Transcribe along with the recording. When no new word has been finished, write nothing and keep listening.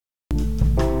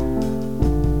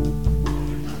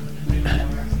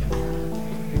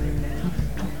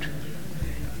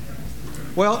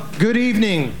Well, good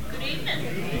evening. Good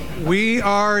evening. We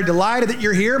are delighted that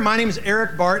you're here. My name is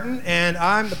Eric Barton, and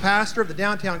I'm the pastor of the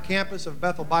downtown campus of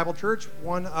Bethel Bible Church,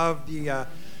 one of the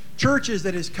churches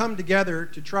that has come together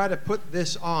to try to put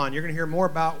this on. You're going to hear more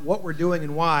about what we're doing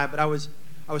and why, but I was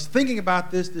thinking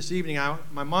about this evening.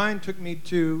 My mind took me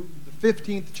to the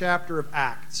 15th chapter of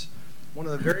Acts, one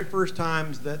of the very first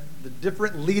times that the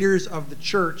different leaders of the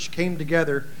church came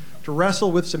together to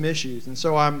wrestle with some issues. And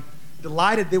so I'm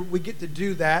delighted that we get to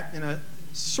do that in a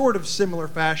sort of similar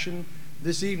fashion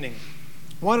this evening.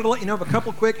 I wanted to let you know of a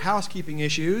couple quick housekeeping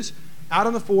issues. Out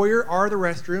on the foyer are the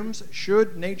restrooms.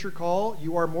 Should nature call,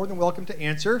 you are more than welcome to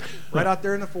answer. Right out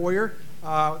there in the foyer.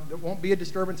 There won't be a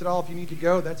disturbance at all if you need to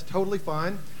go. That's totally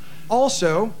fine.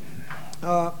 Also,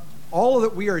 all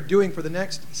that we are doing for the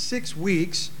next 6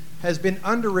 weeks has been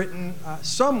underwritten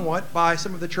somewhat by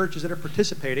some of the churches that are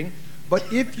participating.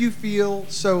 But if you feel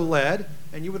so led,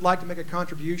 and you would like to make a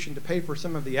contribution to pay for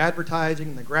some of the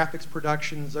advertising, the graphics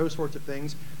productions, those sorts of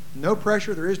things, no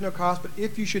pressure, there is no cost, but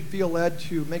if you should feel led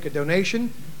to make a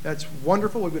donation, that's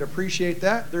wonderful. We would appreciate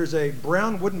that. There's a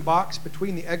brown wooden box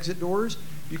between the exit doors.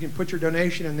 You can put your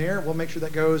donation in there. We'll make sure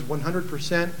that goes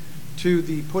 100% to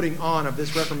the putting on of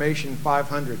this Reformation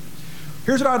 500.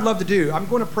 Here's what I'd love to do. I'm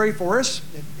going to pray for us,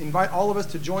 invite all of us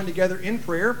to join together in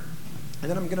prayer. And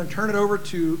then I'm going to turn it over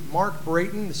to Mark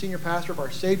Brayton, the senior pastor of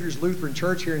our Savior's Lutheran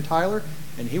Church here in Tyler,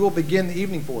 and he will begin the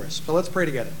evening for us. So let's pray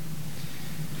together.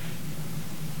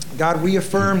 God, we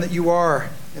affirm that you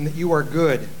are and that you are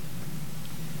good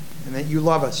and that you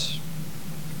love us.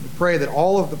 We pray that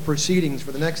all of the proceedings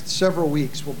for the next several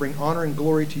weeks will bring honor and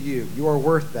glory to you. You are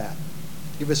worth that.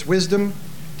 Give us wisdom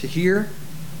to hear.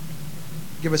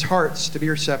 Give us hearts to be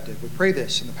receptive. We pray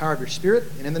this in the power of your Spirit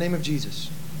and in the name of Jesus.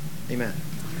 Amen.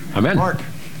 Amen. Mark.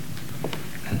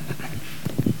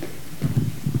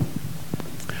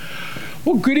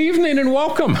 Well, good evening and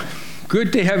welcome.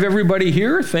 Good to have everybody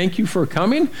here. Thank you for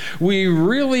coming. We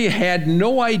really had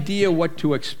no idea what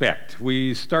to expect.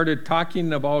 We started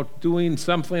talking about doing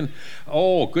something,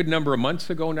 a good number of months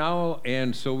ago now,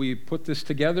 and so we put this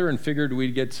together and figured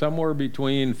we'd get somewhere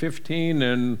between 15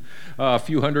 and a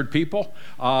few hundred people.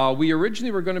 We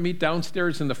originally were going to meet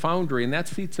downstairs in the foundry, and that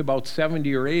seats about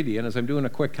 70 or 80, and as I'm doing a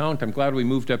quick count, I'm glad we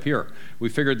moved up here. We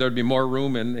figured there'd be more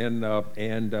room, and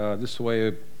this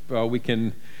way we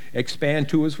can expand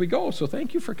to as we go. So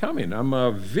thank you for coming.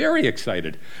 I'm very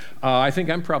excited. I think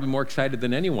I'm probably more excited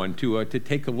than anyone to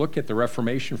take a look at the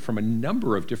Reformation from a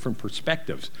number of different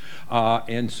perspectives.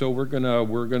 And so we're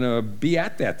gonna be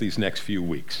at that these next few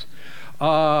weeks.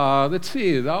 Let's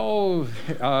see.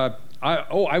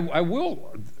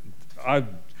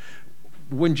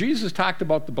 When Jesus talked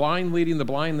about the blind leading the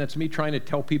blind, that's me trying to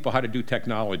tell people how to do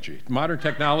technology. Modern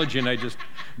technology, and I just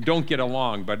don't get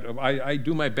along, but I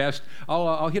do my best.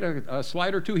 I'll hit a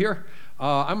slide or two here.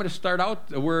 I'm going to start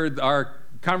out where our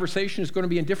conversation is going to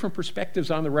be in different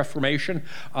perspectives on the Reformation.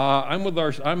 I'm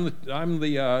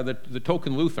the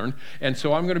token Lutheran, and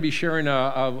so I'm going to be sharing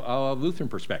a Lutheran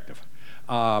perspective.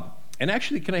 And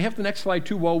actually, can I have the next slide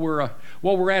too while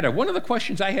we're at it? One of the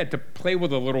questions I had to play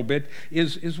with a little bit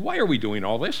is why are we doing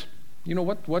all this? You know,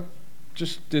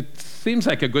 it seems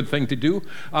like a good thing to do.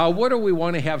 What do we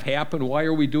want to have happen? Why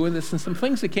are we doing this? And some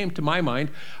things that came to my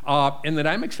mind and that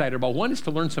I'm excited about. One is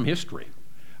to learn some history.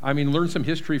 Learn some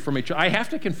history from each other. I have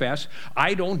to confess,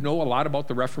 I don't know a lot about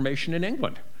the Reformation in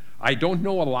England. I don't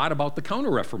know a lot about the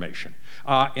Counter-Reformation,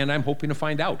 and I'm hoping to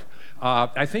find out.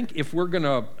 I think if we're going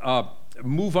to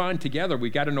move on together,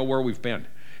 we got to know where we've been.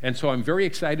 And so I'm very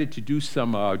excited to do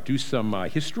some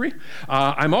history.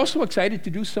 I'm also excited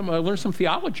to learn some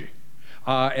theology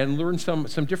and learn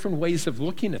some different ways of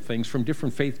looking at things from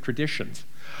different faith traditions.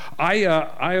 My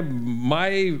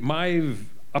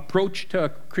approach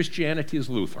to Christianity is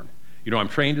Lutheran. You know, I'm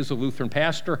trained as a Lutheran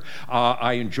pastor.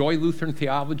 I enjoy Lutheran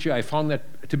theology. I found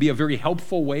that to be a very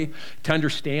helpful way to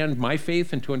understand my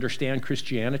faith and to understand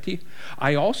Christianity.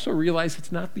 I also realize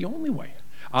it's not the only way.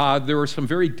 There are some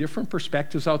very different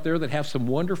perspectives out there that have some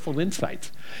wonderful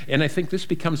insights. And I think this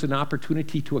becomes an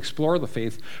opportunity to explore the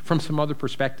faith from some other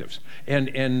perspectives.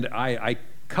 And I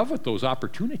covet those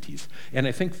opportunities. And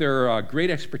I think there are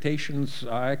great expectations,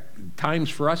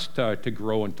 times for us to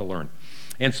grow and to learn.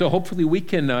 And so hopefully we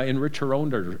can enrich our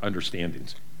own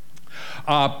understandings.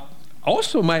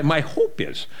 Also, my hope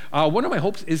is, one of my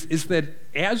hopes is that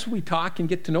as we talk and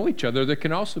get to know each other, there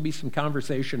can also be some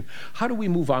conversation. How do we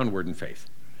move onward in faith?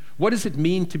 What does it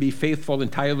mean to be faithful in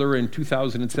Tyler in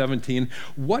 2017?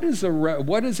 What does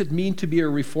it mean to be a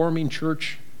reforming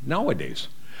church nowadays?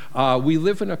 We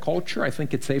live in a culture, I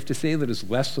think it's safe to say, that is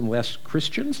less and less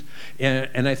Christians,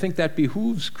 and I think that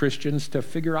behooves Christians to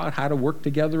figure out how to work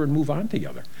together and move on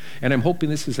together. And I'm hoping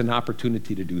this is an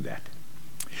opportunity to do that.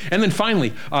 And then finally,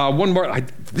 one more,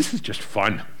 this is just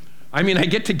fun. I mean, I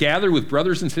get to gather with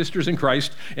brothers and sisters in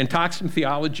Christ and talk some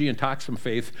theology and talk some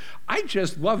faith. I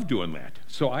just love doing that.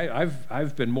 So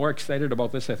I've been more excited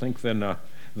about this, I think, than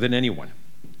anyone.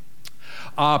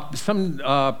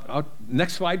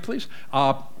 Next slide, please.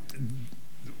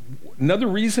 Another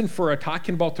reason for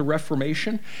talking about the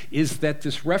Reformation is that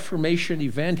this Reformation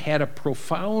event had a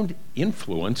profound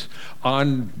influence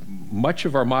on much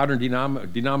of our modern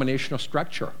denominational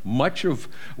structure. Much of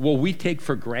what we take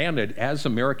for granted as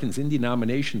Americans in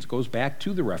denominations goes back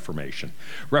to the Reformation.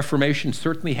 Reformation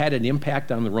certainly had an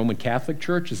impact on the Roman Catholic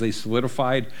Church as they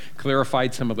solidified,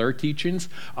 clarified some of their teachings.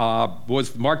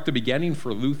 Was marked the beginning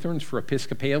for Lutherans, for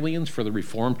Episcopalians, for the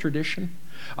Reformed tradition.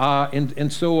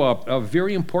 And so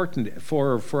very important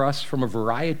for us from a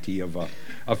variety of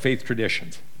faith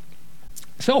traditions.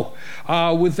 So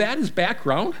with that as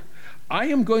background, I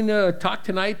am going to talk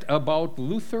tonight about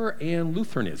Luther and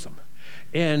Lutheranism.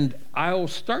 And I'll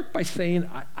start by saying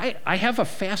I have a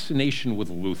fascination with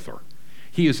Luther.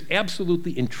 He is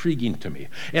absolutely intriguing to me.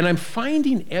 And I'm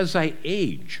finding as I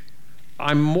age,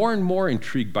 I'm more and more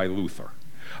intrigued by Luther.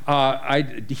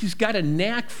 He's got a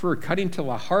knack for cutting to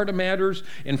the heart of matters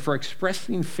and for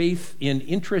expressing faith in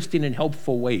interesting and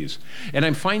helpful ways. And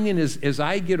I'm finding as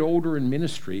I get older in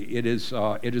ministry, it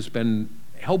has been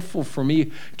helpful for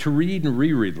me to read and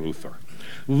reread Luther.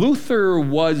 Luther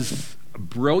was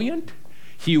brilliant.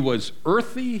 He was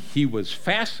earthy, he was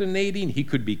fascinating, he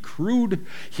could be crude,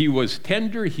 he was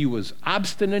tender, he was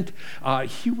obstinate.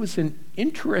 He was an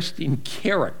interesting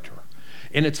character.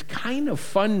 And it's kind of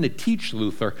fun to teach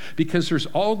Luther because there's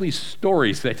all these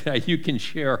stories that you can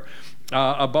share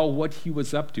about what he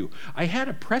was up to. I had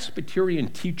a Presbyterian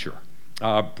teacher,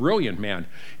 brilliant man,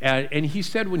 and he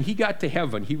said when he got to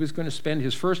heaven, he was going to spend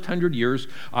his first 100 years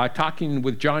talking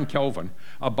with John Calvin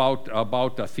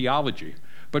about theology.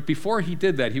 But before he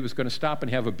did that, he was going to stop and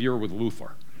have a beer with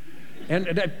Luther. And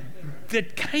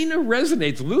that kind of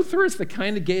resonates. Luther is the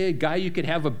kind of guy you could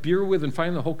have a beer with and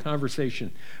find the whole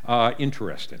conversation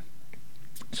interesting.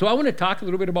 So I want to talk a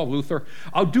little bit about Luther.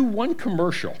 I'll do one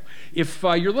commercial. If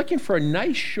you're looking for a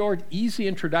nice, short, easy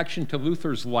introduction to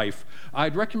Luther's life,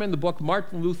 I'd recommend the book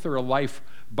Martin Luther, A Life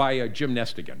by Jim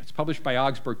Nestigan. It's published by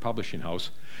Augsburg Publishing House,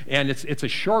 and it's a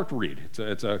short read.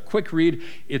 It's a quick read.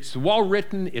 It's well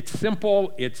written. It's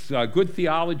simple. It's good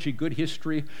theology, good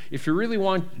history. If you really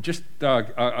want just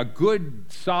a good,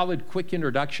 solid, quick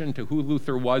introduction to who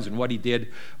Luther was and what he did,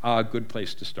 a good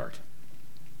place to start.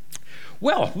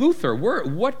 Well, Luther,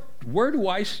 where do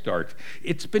I start?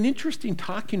 It's been interesting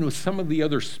talking with some of the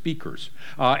other speakers,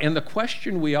 and the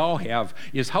question we all have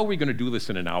is, how are we going to do this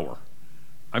in an hour?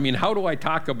 I mean, how do I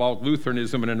talk about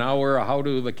Lutheranism in an hour? How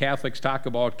do the Catholics talk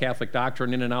about Catholic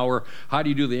doctrine in an hour? How do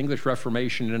you do the English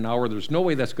Reformation in an hour? There's no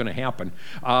way that's going to happen.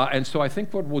 And so I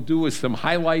think what we'll do is some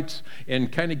highlights and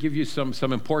kind of give you some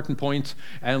important points,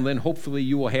 and then hopefully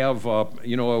you will have,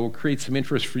 it will create some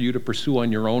interest for you to pursue on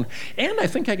your own. And I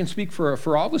think I can speak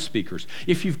for all the speakers.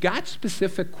 If you've got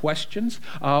specific questions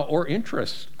or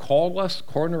interests, call us,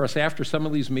 corner us after some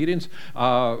of these meetings.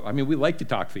 We like to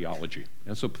talk theology.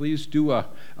 And so please do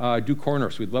corner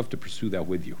us. We'd love to pursue that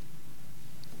with you.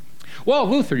 Well,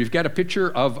 Luther, you've got a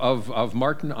picture of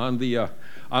Martin on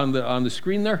the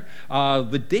screen there.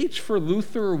 The dates for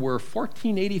Luther were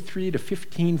 1483 to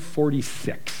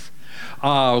 1546.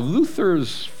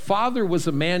 Luther's father was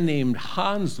a man named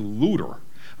Hans Luther,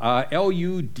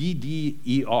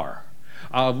 Ludder.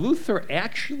 Luther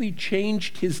actually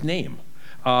changed his name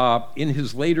in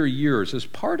his later years. As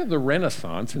part of the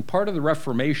Renaissance and part of the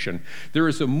Reformation, there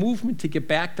is a movement to get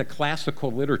back to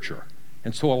classical literature.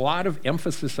 And so a lot of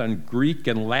emphasis on Greek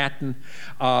and Latin.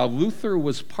 Luther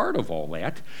was part of all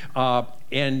that.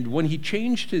 And when he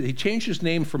changed his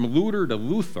name from Luther to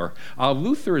Luther,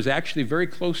 Luther is actually very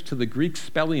close to the Greek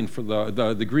spelling for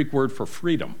the Greek word for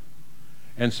freedom.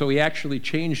 And so he actually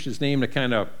changed his name to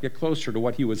kind of get closer to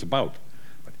what he was about.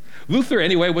 Luther,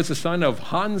 anyway, was the son of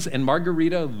Hans and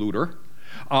Margarita Luther.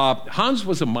 Hans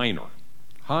was a miner.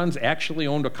 Hans actually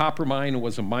owned a copper mine and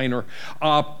was a miner.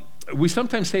 We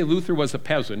sometimes say Luther was a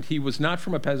peasant. He was not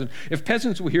from a peasant. If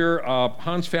peasants were here,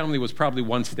 Hans' family was probably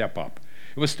one step up.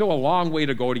 It was still a long way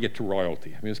to go to get to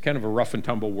royalty. It was kind of a rough and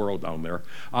tumble world down there.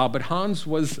 But Hans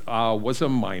was a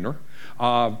miner.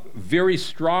 Very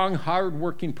strong,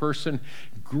 hard-working person.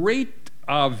 Great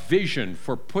vision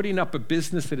for putting up a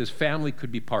business that his family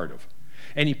could be part of.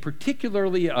 and he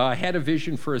particularly had a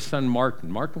vision for his son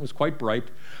Martin. Martin was quite bright.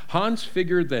 Hans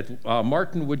figured that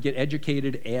Martin would get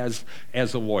educated as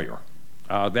a lawyer.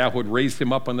 That would raise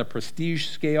him up on the prestige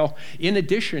scale. In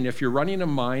addition, if you're running a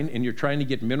mine and you're trying to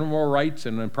get mineral rights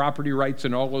and property rights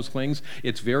and all those things,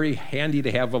 it's very handy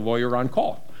to have a lawyer on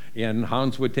call. And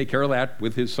Hans would take care of that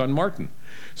with his son Martin.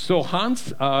 So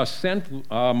Hans sent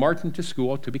Martin to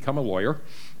school to become a lawyer.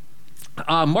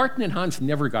 Martin and Hans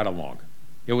never got along.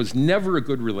 It was never a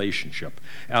good relationship.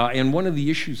 And one of the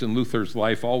issues in Luther's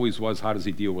life always was, how does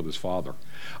he deal with his father?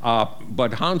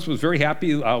 But Hans was very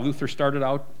happy. Luther started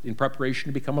out in preparation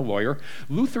to become a lawyer.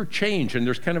 Luther changed, and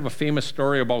there's kind of a famous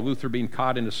story about Luther being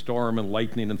caught in a storm and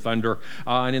lightning and thunder.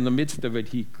 And in the midst of it,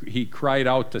 he cried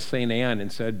out to St. Anne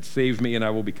and said, "Save me and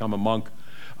I will become a monk."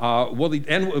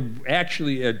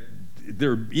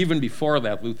 Even before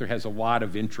that, Luther has a lot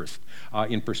of interest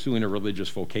in pursuing a religious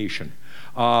vocation.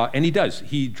 And he does.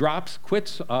 He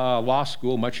quits law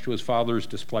school, much to his father's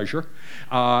displeasure,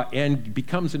 and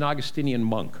becomes an Augustinian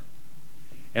monk.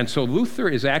 And so Luther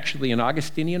is actually an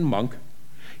Augustinian monk.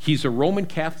 He's a Roman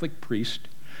Catholic priest,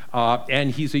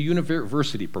 and he's a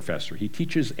university professor. He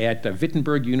teaches at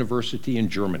Wittenberg University in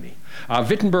Germany.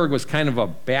 Wittenberg was kind of a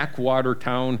backwater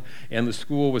town, and the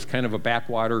school was kind of a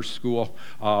backwater school,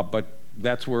 but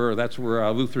that's where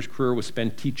Luther's career was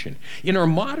spent teaching. In our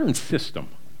modern system,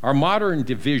 our modern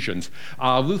divisions,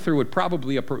 Luther would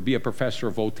probably be a professor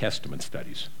of Old Testament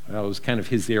studies. That was kind of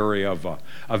his area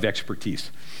of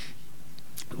expertise.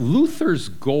 Luther's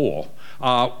goal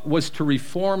was to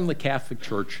reform the Catholic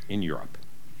Church in Europe.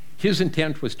 His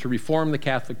intent was to reform the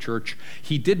Catholic Church.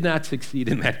 He did not succeed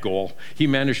in that goal. He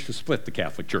managed to split the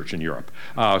Catholic Church in Europe.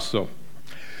 So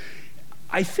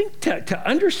I think to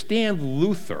understand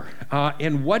Luther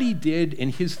and what he did in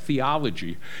his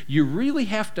theology, you really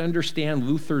have to understand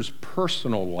Luther's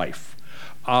personal life.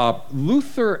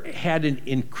 Luther had an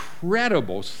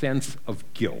incredible sense of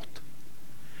guilt,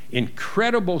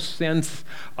 incredible sense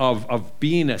of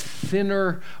being a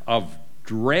sinner, of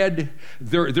dread.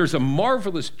 There's a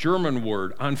marvelous German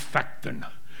word, Anfechten,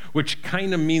 which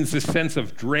kind of means a sense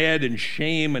of dread and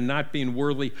shame and not being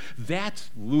worthy. That's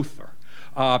Luther.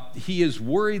 He is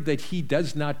worried that he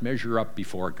does not measure up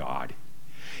before God.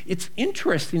 It's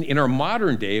interesting, in our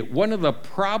modern day, one of the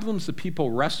problems that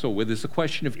people wrestle with is the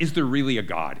question of, is there really a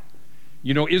God?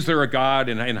 You know, is there a God,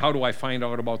 and how do I find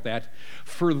out about that?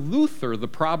 For Luther, the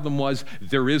problem was,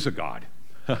 there is a God.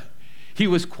 He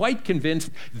was quite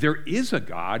convinced there is a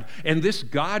God, and this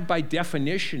God, by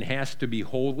definition, has to be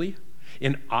holy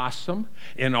and awesome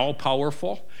and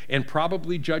all-powerful and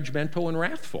probably judgmental and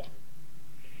wrathful.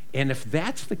 And if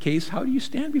that's the case, how do you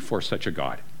stand before such a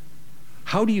God?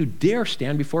 How do you dare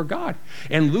stand before God?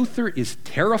 And Luther is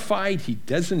terrified. He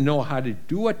doesn't know how to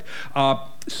do it,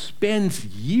 spends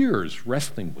years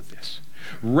wrestling with this,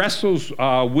 wrestles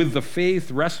with the faith,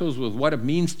 wrestles with what it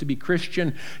means to be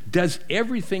Christian, does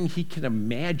everything he can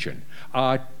imagine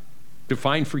to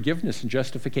find forgiveness and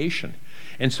justification.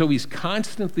 And so he's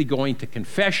constantly going to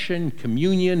confession,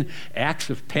 communion, acts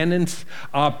of penance.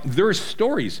 There are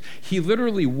stories. He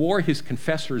literally wore his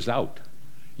confessors out.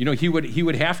 You know, he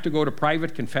would have to go to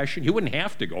private confession. He wouldn't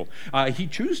have to go.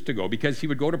 He'd choose to go, because he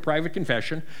would go to private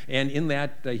confession and in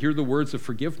that hear the words of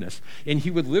forgiveness. And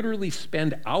he would literally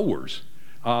spend hours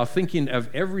thinking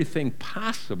of everything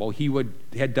possible he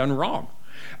had done wrong.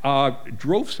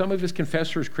 Drove some of his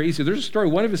confessors crazy. There's a story,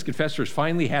 one of his confessors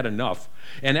finally had enough,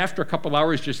 and after a couple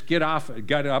hours just got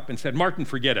up and said, "Martin,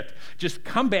 forget it. Just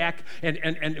come back,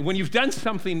 and when you've done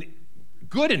something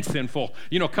good and sinful,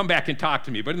 you know, come back and talk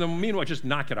to me. But in the meanwhile, just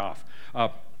knock it off."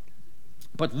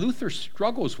 But Luther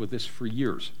struggles with this for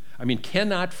years. I mean,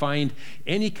 cannot find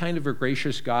any kind of a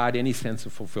gracious God, any sense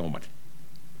of fulfillment.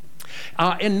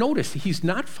 And notice, he's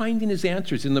not finding his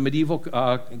answers in the medieval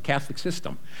Catholic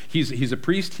system. He's a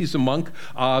priest, he's a monk.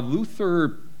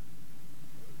 Luther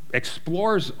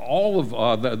explores all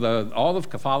of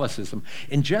Catholicism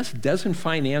and just doesn't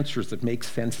find answers that make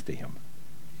sense to him.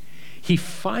 He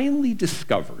finally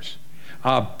discovers,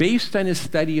 based on his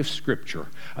study of Scripture,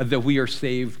 that we are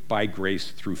saved by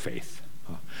grace through faith.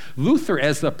 Luther,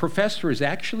 as a professor, is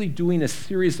actually doing a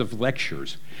series of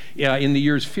lectures in the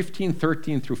years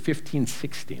 1513 through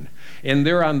 1516. And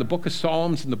they're on the book of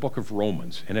Psalms and the book of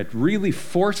Romans. And it really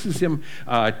forces him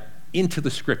into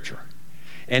the Scripture.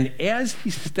 And as he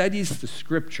studies the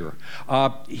Scripture,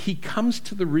 he comes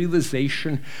to the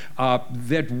realization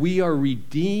that we are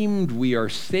redeemed, we are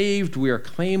saved, we are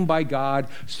claimed by God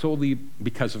solely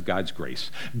because of God's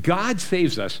grace. God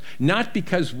saves us not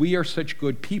because we are such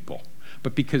good people,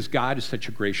 but because God is such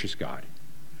a gracious God.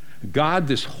 God,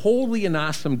 this holy and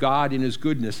awesome God in his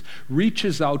goodness,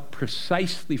 reaches out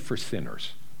precisely for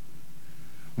sinners.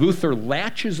 Luther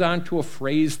latches onto a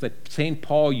phrase that St.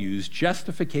 Paul used,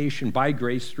 justification by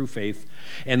grace through faith,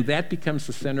 and that becomes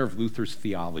the center of Luther's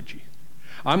theology.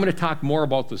 I'm going to talk more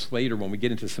about this later when we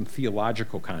get into some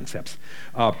theological concepts.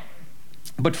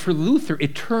 But for Luther,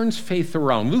 it turns faith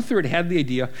around. Luther had the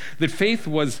idea that faith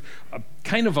was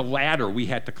kind of a ladder we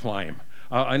had to climb,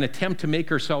 an attempt to make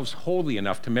ourselves holy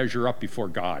enough to measure up before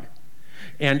God.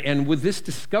 And with this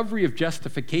discovery of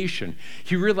justification,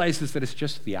 he realizes that it's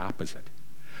just the opposite.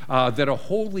 That a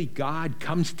holy God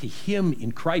comes to him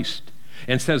in Christ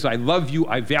and says, I love you,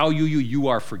 I value you, you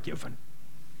are forgiven.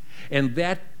 And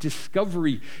that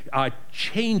discovery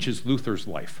changes Luther's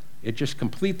life. It just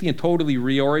completely and totally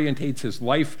reorientates his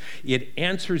life. It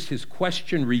answers his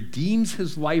question, redeems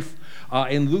his life,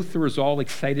 and Luther is all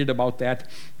excited about that.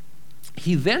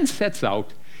 He then sets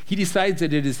out, he decides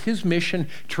that it is his mission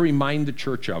to remind the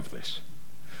church of this.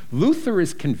 Luther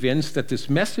is convinced that this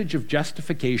message of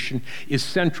justification is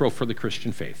central for the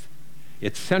Christian faith.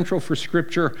 It's central for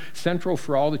Scripture, central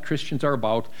for all that Christians are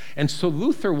about. And so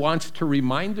Luther wants to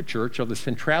remind the church of the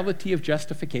centrality of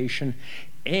justification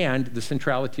and the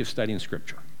centrality of studying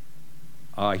Scripture.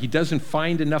 He doesn't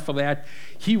find enough of that.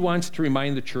 He wants to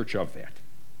remind the church of that.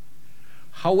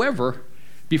 However,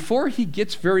 before he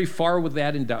gets very far with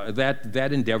that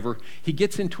endeavor, he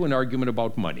gets into an argument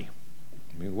about money.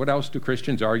 I mean, what else do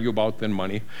Christians argue about than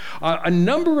money? A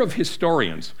number of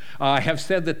historians have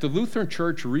said that the Lutheran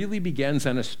Church really begins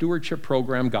on a stewardship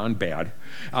program gone bad.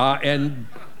 And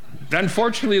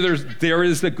unfortunately, there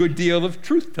is a good deal of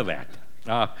truth to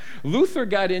that. Luther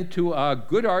got into a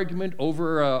good argument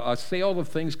over a sale of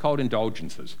things called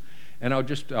indulgences. And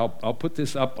I'll put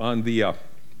this up on the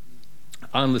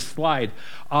slide.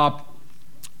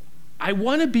 I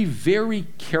want to be very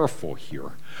careful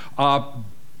here.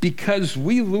 Because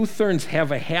we Lutherans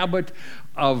have a habit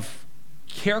of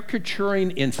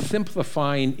caricaturing and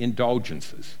simplifying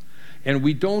indulgences. And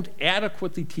we don't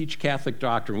adequately teach Catholic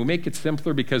doctrine. We make it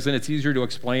simpler because then it's easier to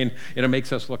explain and it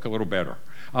makes us look a little better.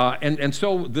 And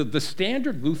so the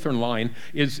standard Lutheran line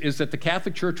is that the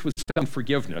Catholic Church was on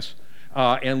forgiveness,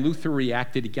 and Luther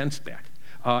reacted against that.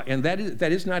 And that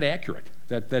is not accurate.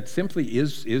 That simply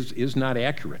is not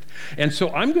accurate. And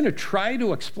so I'm going to try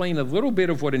to explain a little bit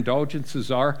of what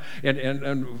indulgences are.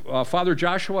 And Father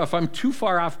Joshua, if I'm too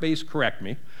far off base, correct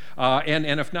me. And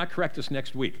if not, correct us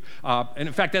next week. And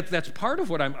in fact, that's part of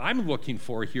what I'm looking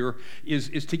for here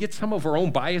is to get some of our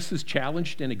own biases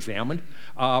challenged and examined.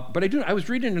 But I was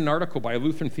reading an article by a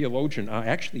Lutheran theologian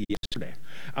actually yesterday.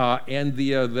 And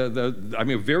I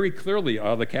mean, very clearly,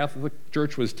 the Catholic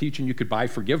Church was teaching you could buy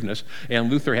forgiveness, and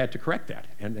Luther had to correct that.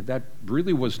 And that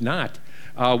really was not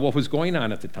what was going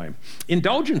on at the time.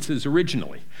 Indulgences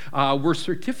originally were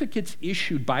certificates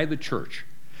issued by the church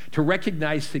to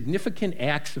recognize significant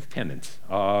acts of penance,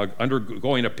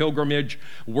 undergoing a pilgrimage,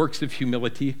 works of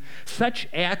humility. Such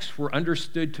acts were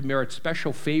understood to merit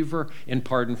special favor and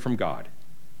pardon from God.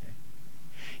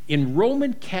 In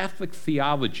Roman Catholic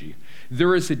theology,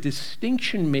 there is a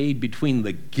distinction made between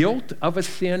the guilt of a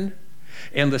sin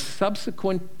and the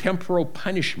subsequent temporal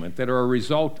punishment that are a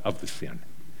result of the sin.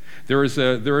 There is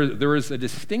a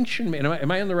distinction.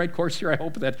 Am I on the right course here? I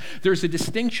hope that there's a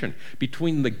distinction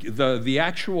between the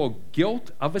actual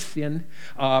guilt of a sin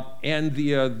and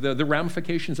the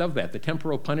ramifications of that, the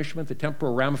temporal punishment, the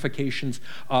temporal ramifications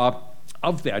of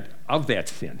that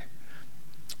sin.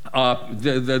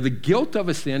 The guilt of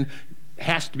a sin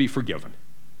has to be forgiven.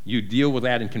 You deal with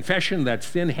that in confession. That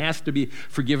sin has to be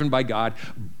forgiven by God.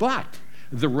 But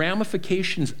the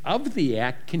ramifications of the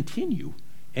act continue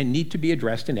and need to be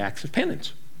addressed in acts of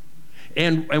penance.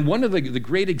 And one of the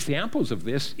great examples of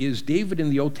this is David in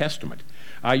the Old Testament.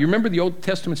 You remember the Old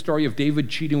Testament story of David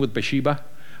cheating with Bathsheba?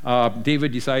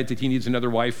 David decides that he needs another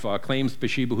wife, claims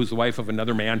Bathsheba, who's the wife of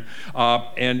another man,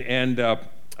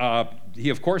 he,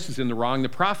 of course, is in the wrong. The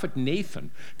prophet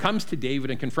Nathan comes to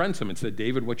David and confronts him and said,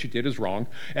 David, what you did is wrong.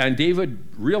 And David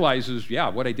realizes, yeah,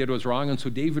 what I did was wrong. And so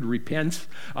David repents.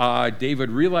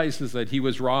 David realizes that he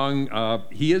was wrong.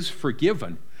 He is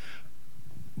forgiven.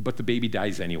 But the baby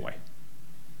dies anyway.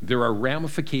 There are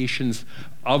ramifications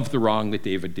of the wrong that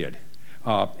David did.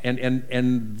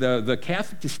 And the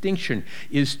Catholic distinction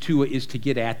is to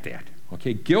get at that.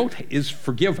 Okay, guilt is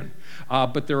forgiven,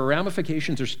 but there are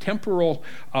ramifications. There's temporal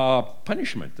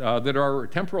punishment that are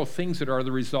temporal things that are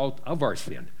the result of our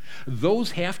sin.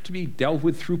 Those have to be dealt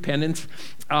with through penance,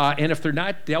 and if they're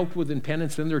not dealt with in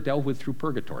penance, then they're dealt with through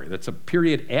purgatory. That's a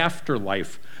period after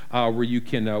life where you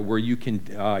can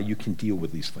deal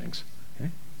with these things.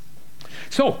 Okay?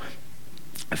 So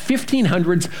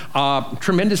 1500s,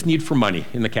 tremendous need for money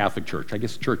in the Catholic Church. I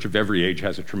guess the church of every age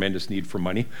has a tremendous need for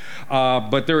money.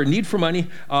 But there are need for money.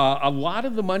 A lot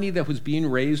of the money that was being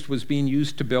raised was being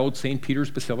used to build St. Peter's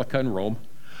Basilica in Rome.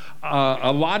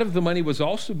 A lot of the money was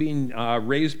also being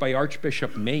raised by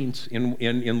Archbishop Mainz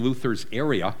in Luther's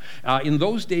area. In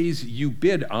those days, you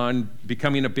bid on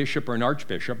becoming a bishop or an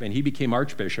archbishop, and he became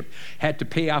archbishop, had to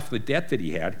pay off the debt that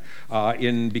he had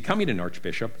in becoming an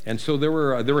archbishop, and so there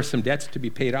were some debts to be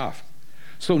paid off.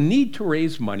 So need to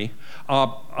raise money.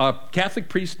 A Catholic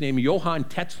priest named Johann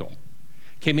Tetzel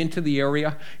came into the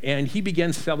area, and he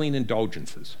began selling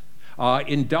indulgences.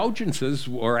 Indulgences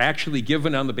were actually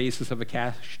given on the basis of a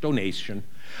cash donation.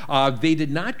 They did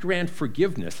not grant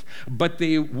forgiveness, but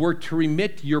they were to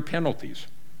remit your penalties.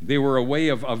 They were a way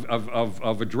of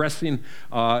addressing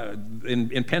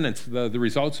in penance the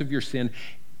results of your sin.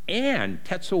 And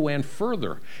Tetzel went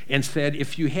further and said,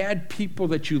 if you had people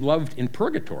that you loved in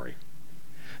purgatory,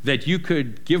 that you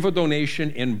could give a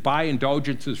donation and buy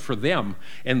indulgences for them,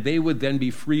 and they would then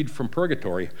be freed from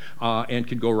purgatory and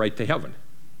could go right to heaven.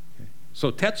 So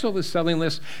Tetzel is selling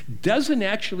this, doesn't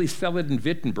actually sell it in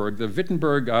Wittenberg. The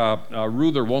Wittenberg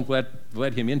ruler won't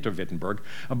let him into Wittenberg,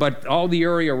 but all the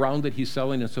area around it he's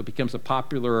selling, and so it becomes a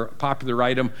popular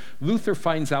item. Luther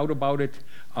finds out about it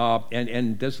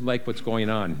and doesn't like what's going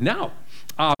on. Now,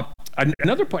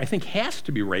 another point I think has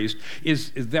to be raised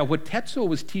is that what Tetzel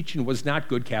was teaching was not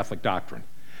good Catholic doctrine.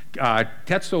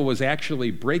 Tetzel was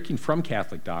actually breaking from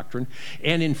Catholic doctrine,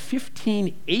 and in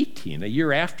 1518, a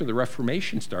year after the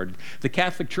Reformation started, the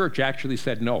Catholic Church actually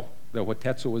said no, that what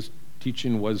Tetzel was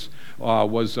teaching was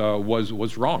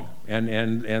wrong,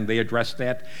 and they addressed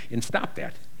that and stopped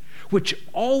that, which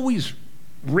always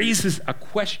raises a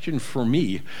question for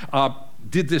me: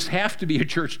 did this have to be a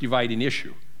church dividing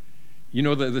issue? You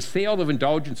know, the sale of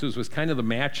indulgences was kind of the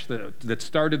match that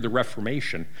started the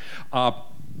Reformation.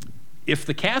 If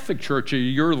the Catholic Church a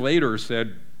year later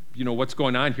said, you know, what's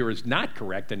going on here is not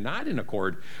correct and not in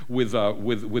accord with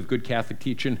good Catholic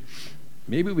teaching,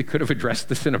 maybe we could have addressed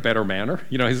this in a better manner.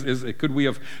 You know,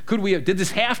 did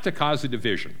this have to cause a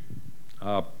division?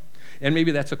 And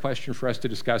maybe that's a question for us to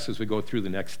discuss as we go through the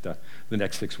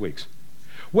next 6 weeks.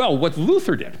 Well, what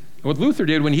Luther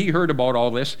did when he heard about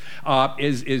all this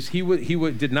is he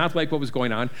did not like what was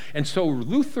going on, and so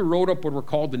Luther wrote up what were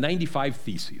called the 95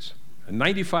 Theses.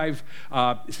 95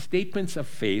 statements of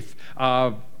faith,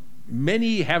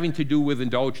 many having to do with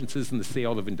indulgences and the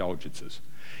sale of indulgences.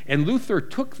 And Luther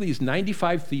took these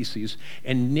 95 theses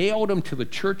and nailed them to the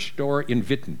church door in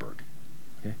Wittenberg.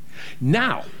 Okay?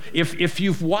 Now, if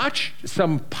you've watched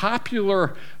some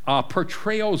popular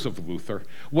portrayals of Luther,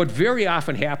 what very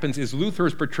often happens is Luther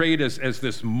is portrayed as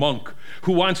this monk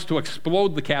who wants to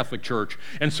explode the Catholic Church,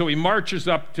 and so he marches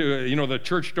up to the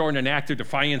church door in an act of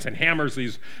defiance and hammers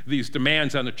these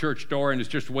demands on the church door and is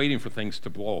just waiting for things to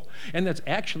blow. And that's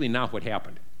actually not what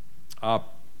happened.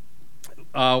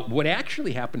 What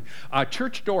actually happened,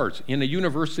 church doors in a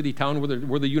university town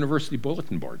were the university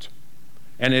bulletin boards.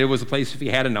 And it was a place, if you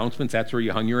had announcements, that's where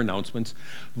you hung your announcements.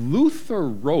 Luther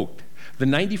wrote the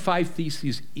 95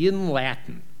 Theses in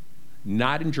Latin,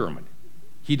 not in German.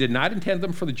 He did not intend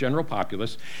them for the general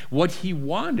populace. What he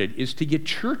wanted is to get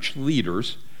church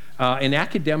leaders and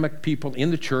academic people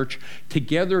in the church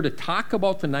together to talk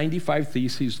about the 95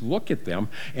 Theses, look at them,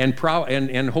 and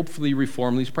hopefully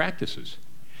reform these practices.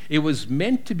 It was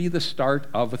meant to be the start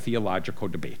of a theological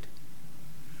debate.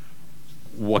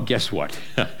 Well, guess what?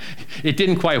 It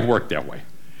didn't quite work that way.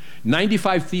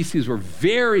 95 Theses were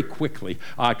very quickly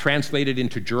translated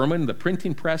into German. The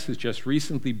printing press has just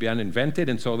recently been invented,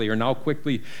 and so they are now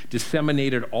quickly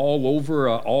disseminated all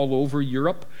over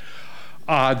Europe.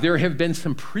 There have been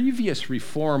some previous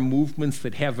reform movements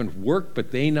that haven't worked,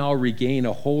 but they now regain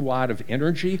a whole lot of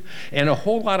energy, and a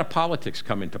whole lot of politics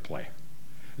come into play.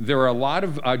 There are a lot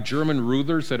of German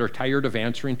rulers that are tired of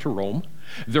answering to Rome.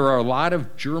 There are a lot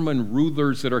of German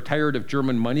rulers that are tired of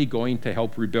German money going to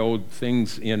help rebuild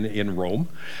things in Rome.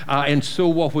 And so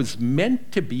what was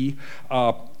meant to be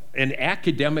an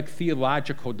academic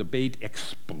theological debate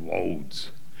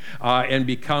explodes and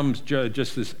becomes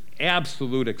just this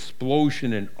absolute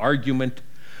explosion and argument.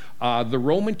 The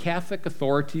Roman Catholic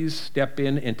authorities step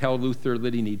in and tell Luther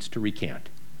that he needs to recant.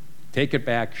 Take it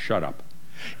back, shut up.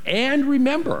 And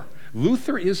remember,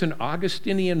 Luther is an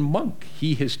Augustinian monk.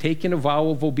 He has taken a vow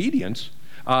of obedience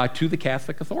to the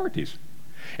Catholic authorities.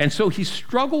 And so he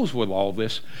struggles with all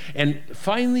this and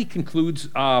finally concludes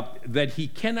that he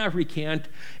cannot recant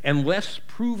unless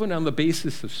proven on the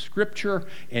basis of Scripture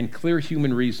and clear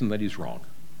human reason that he's wrong.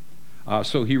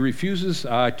 So he refuses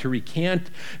to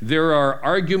recant. There are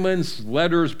arguments,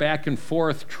 letters back and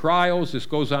forth, trials. This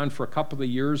goes on for a couple of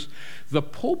years. The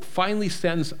Pope finally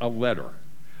sends a letter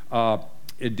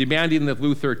demanding that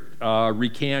Luther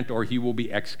recant or he will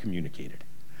be excommunicated.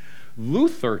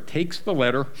 Luther takes the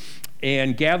letter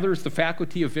and gathers the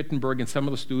faculty of Wittenberg and some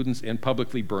of the students and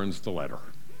publicly burns the letter.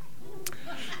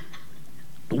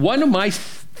 One of my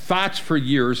thoughts for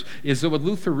years is that what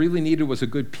Luther really needed was a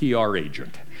good PR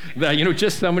agent.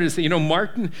 Just someone to say,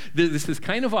 Martin, this is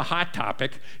kind of a hot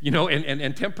topic,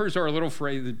 and tempers are a little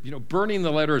frayed. Burning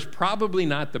the letter is probably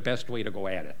not the best way to go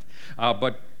at it.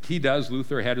 But he does.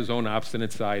 Luther had his own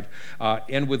obstinate side.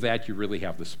 And with that, you really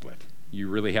have the split. You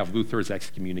really have Luther is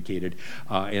excommunicated,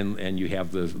 and you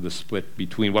have the split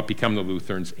between what become the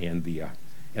Lutherans and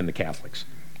the Catholics.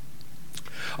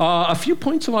 A few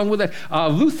points along with that.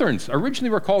 Lutherans originally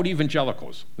were called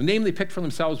evangelicals. The name they picked for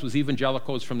themselves was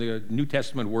evangelicals, from the New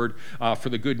Testament word for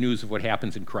the good news of what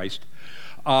happens in Christ.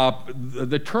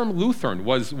 The term Lutheran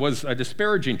was a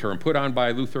disparaging term put on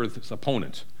by Luther's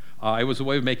opponents. It was a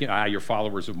way of making, you're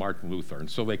followers of Martin Luther. And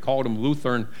so they called him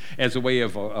Lutheran as a way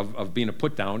of being a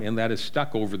put down, and that has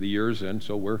stuck over the years, and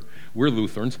so we're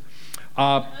Lutherans.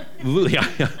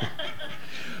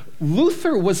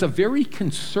 Luther was a very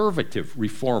conservative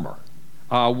reformer,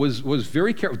 was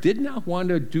very careful, did not want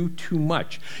to do too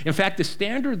much. In fact, the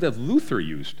standard that Luther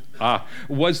used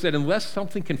was that unless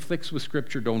something conflicts with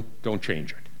Scripture, don't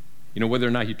change it. Whether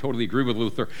or not you totally agree with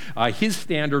Luther, his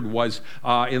standard was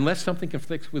unless something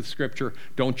conflicts with Scripture,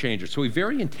 don't change it. So he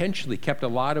very intentionally kept a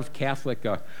lot of Catholic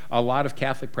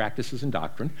practices and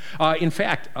doctrine. In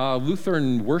fact,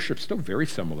 Lutheran worship is still very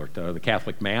similar to the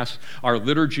Catholic Mass. Our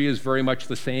liturgy is very much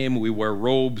the same. We wear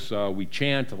robes. We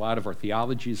chant. A lot of our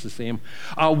theology is the same.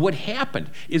 What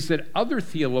happened is that other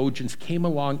theologians came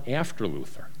along after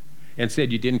Luther and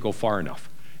said you didn't go far enough,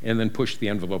 and then pushed the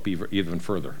envelope even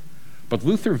further. But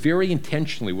Luther very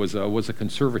intentionally was a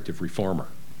conservative reformer.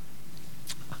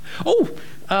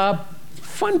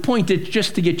 Fun point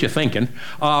just to get you thinking.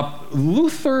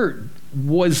 Luther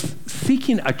was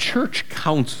seeking a church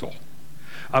council,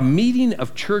 a meeting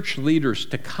of church leaders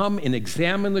to come and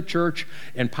examine the church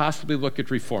and possibly look at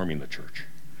reforming the church.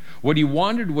 What he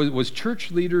wanted was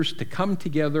church leaders to come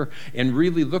together and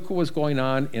really look what was going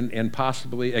on and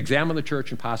possibly examine the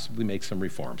church and possibly make some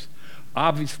reforms.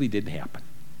 Obviously didn't happen.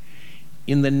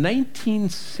 In the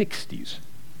 1960s,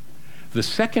 the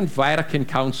Second Vatican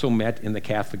Council met in the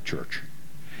Catholic Church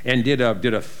and did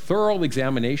a thorough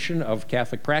examination of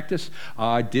Catholic practice,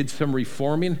 did some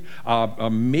reforming, a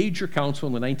major council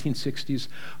in the 1960s.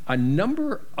 A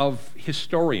number of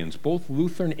historians, both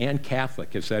Lutheran and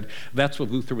Catholic, have said that's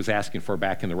what Luther was asking for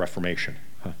back in the Reformation.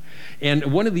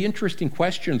 And one of the interesting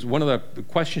questions, one of the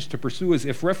questions to pursue is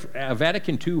if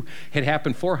Vatican II had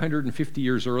happened 450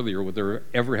 years earlier, would there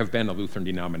ever have been a Lutheran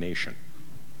denomination?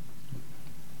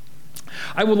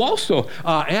 I will also,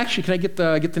 actually, can I get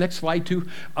the next slide too?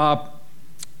 One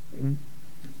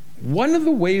of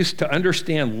the ways to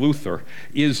understand Luther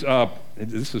is,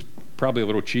 this is probably a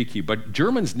little cheeky, but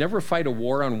Germans never fight a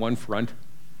war on one front.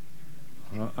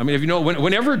 If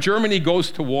whenever Germany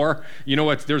goes to war,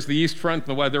 there's the East Front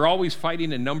and the West. They're always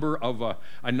fighting a number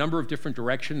of different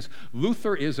directions.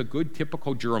 Luther is a good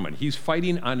typical German. He's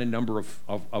fighting on a number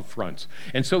of fronts.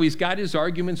 And so he's got his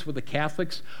arguments with the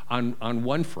Catholics on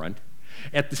one front.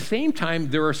 At the same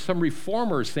time, there are some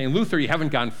reformers saying, Luther, you haven't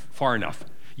gone far enough.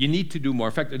 You need to do more.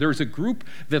 In fact, there's a group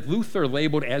that Luther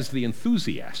labeled as the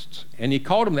enthusiasts. And he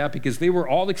called them that because they were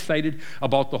all excited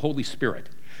about the Holy Spirit.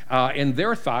 And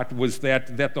their thought was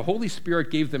that the Holy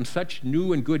Spirit gave them such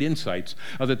new and good insights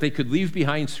that they could leave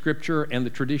behind Scripture and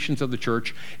the traditions of the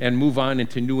church and move on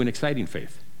into new and exciting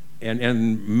faith.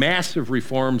 And massive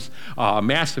reforms,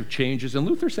 massive changes. And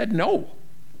Luther said, no.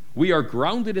 We are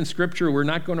grounded in Scripture. We're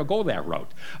not going to go that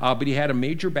route. But he had a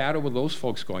major battle with those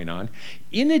folks going on.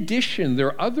 In addition, there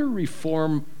are other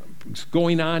reforms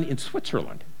going on in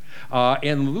Switzerland.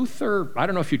 And Luther, I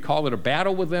don't know if you'd call it a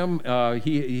battle with them.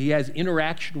 He has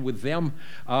interaction with them.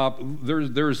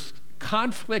 There's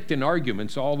conflict and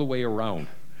arguments all the way around.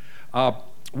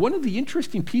 One of the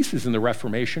interesting pieces in the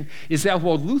Reformation is that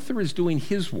while Luther is doing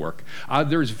his work,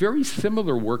 there's very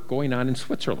similar work going on in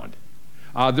Switzerland.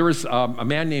 There was a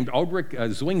man named Ulrich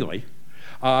Zwingli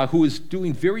who is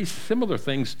doing very similar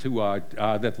things to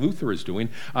that Luther is doing.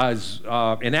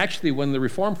 And actually, when the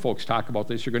Reformed folks talk about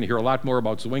this, you're going to hear a lot more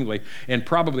about Zwingli, and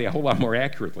probably a whole lot more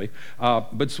accurately.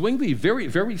 But Zwingli, very,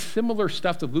 very similar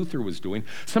stuff that Luther was doing.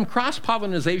 Some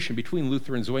cross-pollination between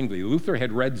Luther and Zwingli. Luther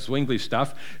had read Zwingli's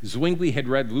stuff. Zwingli had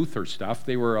read Luther's stuff.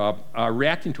 They were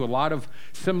reacting to a lot of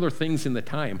similar things in the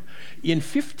time. In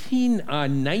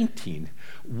 1519,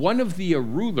 one of the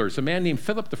rulers, a man named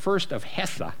Philip I of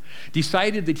Hesse,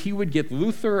 decided that he would get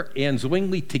Luther and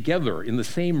Zwingli together in the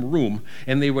same room,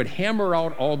 and they would hammer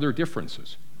out all their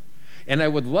differences. And I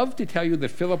would love to tell you that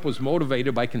Philip was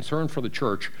motivated by concern for the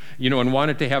church, and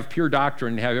wanted to have pure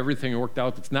doctrine and have everything worked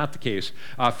out. That's not the case.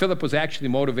 Philip was actually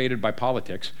motivated by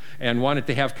politics and wanted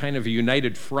to have kind of a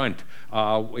united front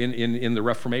in the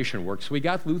Reformation work. So we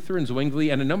got Luther and Zwingli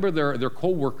and a number of their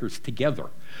co-workers together.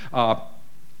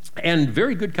 And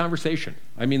very good conversation.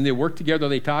 I mean, they worked together,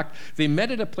 they talked. They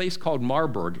met at a place called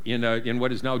Marburg in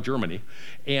what is now Germany,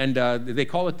 and they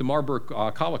call it the Marburg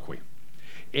Colloquy.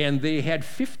 And they had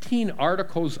 15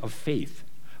 articles of faith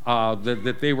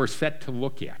that they were set to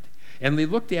look at. And they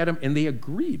looked at them and they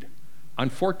agreed on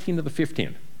 14 of the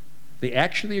 15. They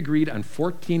actually agreed on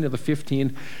 14 of the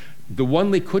 15. The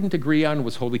one they couldn't agree on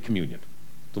was Holy Communion,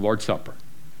 the Lord's Supper.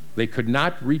 They could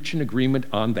not reach an agreement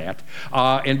on that.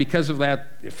 And because of that,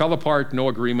 it fell apart, no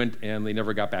agreement, and they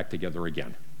never got back together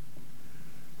again.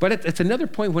 But it's another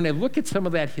point when I look at some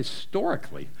of that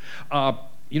historically.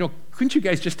 Couldn't you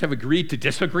guys just have agreed to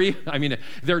disagree? I mean,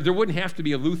 there wouldn't have to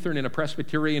be a Lutheran and a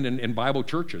Presbyterian and Bible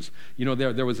churches.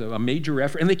 There was a major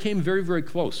effort, and they came very, very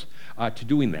close to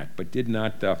doing that, but did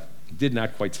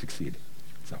not quite succeed.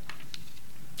 So,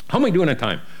 how am I doing on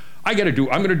time? I'm going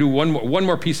to do one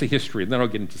more piece of history, and then I'll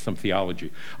get into some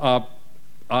theology. Can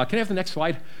I have the next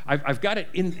slide? I've got it.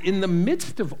 In the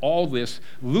midst of all this,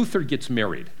 Luther gets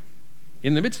married.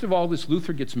 In the midst of all this,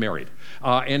 Luther gets married.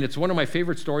 And it's one of my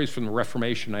favorite stories from the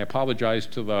Reformation. I apologize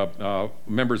to the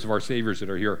members of Our Saviors that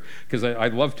are here, because I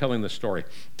love telling this story.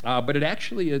 But it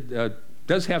actually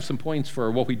does have some points for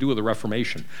what we do with the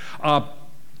Reformation.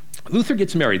 Luther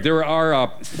gets married. There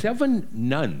are 7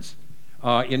 nuns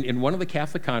in one of the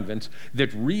Catholic convents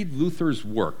that read Luther's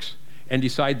works and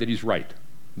decide that he's right.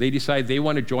 They decide they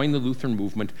want to join the Lutheran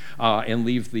movement and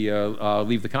leave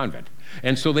the convent.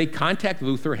 And so they contact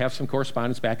Luther, have some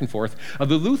correspondence back and forth.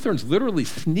 The Lutherans literally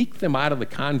sneak them out of the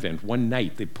convent one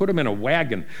night. They put them in a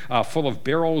wagon full of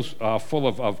barrels full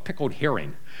of pickled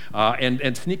herring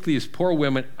and sneak these poor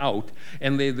women out.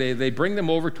 And they bring them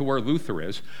over to where Luther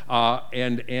is.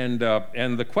 And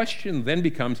the question then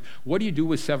becomes, what do you do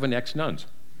with 7 ex-nuns?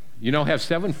 Have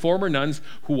 7 former nuns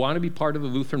who want to be part of the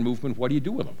Lutheran movement. What do you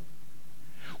do with them?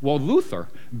 Well, Luther,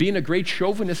 being a great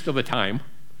chauvinist of the time,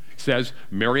 says,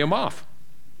 marry them off.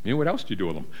 What else do you do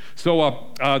with them?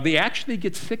 So they actually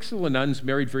get 6 of the nuns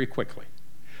married very quickly.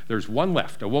 There's one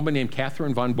left, a woman named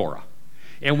Catherine von Bora.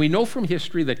 And we know from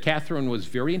history that Catherine was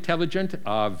very intelligent,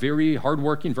 very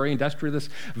hardworking, very industrious,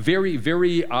 very,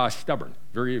 very stubborn,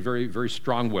 very, very, very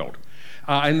strong-willed.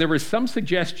 And there was some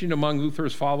suggestion among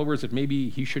Luther's followers that maybe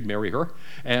he should marry her.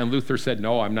 And Luther said,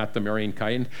 no, I'm not the marrying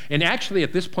kind. And actually,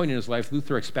 at this point in his life,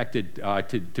 Luther expected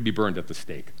to be burned at the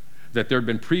stake. That there had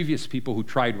been previous people who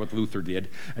tried what Luther did,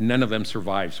 and none of them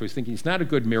survived. So he's thinking he's not a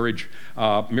good marriage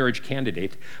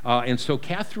candidate. And so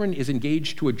Catherine is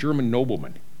engaged to a German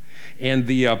nobleman. And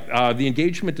the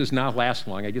engagement does not last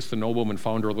long. I guess the nobleman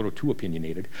found her a little too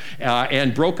opinionated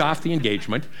and broke off the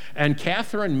engagement. And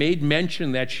Catherine made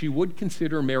mention that she would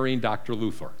consider marrying Dr.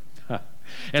 Luther.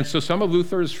 And so some of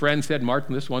Luther's friends said,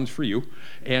 Martin, this one's for you.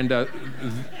 And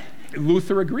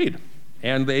Luther agreed,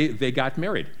 and they got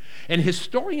married. And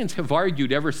historians have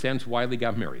argued ever since why they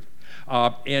got married.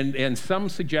 And some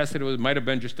suggest that it might have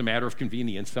been just a matter of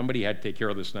convenience. Somebody had to take care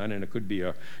of this nun, and it could be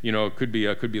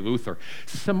Luther.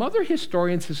 Some other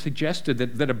historians have suggested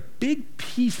that a big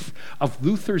piece of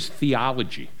Luther's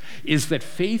theology is that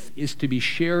faith is to be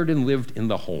shared and lived in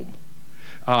the home.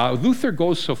 Luther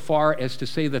goes so far as to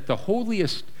say that the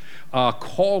holiest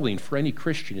calling for any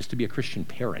Christian is to be a Christian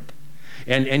parent.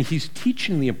 And he's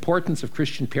teaching the importance of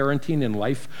Christian parenting and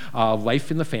life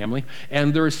in the family.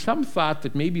 And there is some thought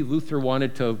that maybe Luther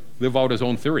wanted to live out his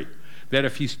own theory, that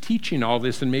if he's teaching all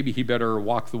this, then maybe he better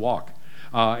walk the walk.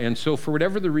 And so for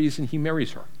whatever the reason, he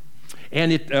marries her.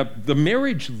 And the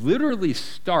marriage literally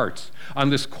starts on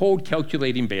this cold,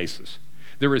 calculating basis.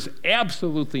 There is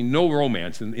absolutely no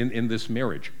romance in this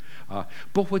marriage.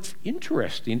 But what's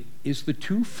interesting is the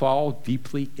two fall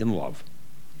deeply in love.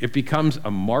 It becomes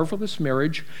a marvelous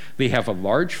marriage. They have a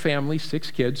large family,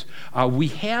 6 kids. We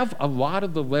have a lot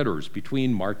of the letters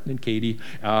between Martin and Katie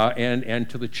and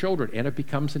to the children, and it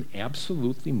becomes an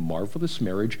absolutely marvelous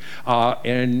marriage.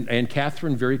 And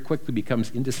Catherine very quickly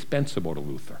becomes indispensable to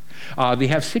Luther. They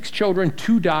have 6 children,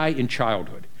 2 die in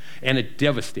childhood, and it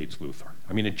devastates Luther.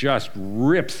 I mean, it just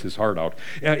rips his heart out.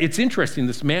 It's interesting,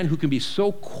 this man who can be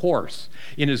so coarse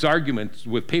in his arguments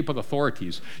with papal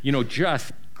authorities,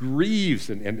 just grieves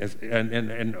and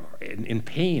in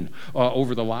pain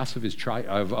over the loss of his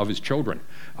children.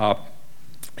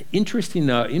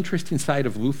 Interesting side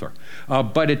of Luther.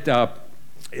 But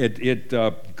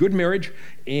good marriage,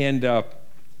 and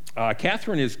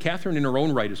Catherine in her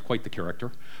own right is quite the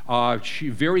character. She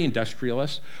very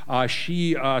industrialist.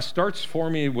 She starts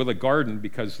forming with a garden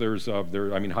because how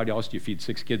else do you feed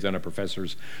 6 kids on a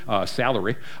professor's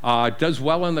salary? Does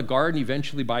well on the garden,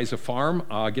 eventually buys a farm,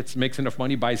 makes enough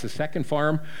money, buys a second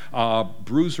farm,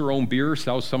 brews her own beer,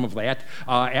 sells some of that,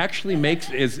 actually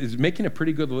is making a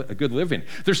pretty good living.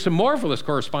 There's some marvelous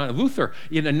correspondence. Luther,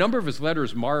 in a number of his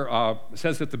letters,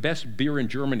 says that the best beer in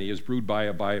Germany is brewed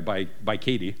by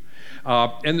Katie.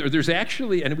 And there's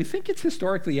actually, and we think it's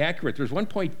historically accurate, there's one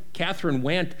point Catherine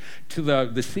went to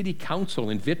the city council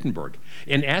in Wittenberg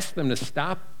and asked them to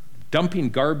stop dumping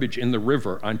garbage in the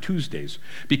river on Tuesdays,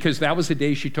 because that was the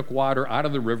day she took water out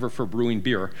of the river for brewing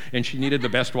beer, and she needed the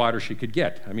best water she could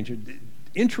get. I mean,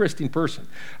 interesting person.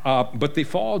 But they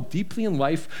fall deeply in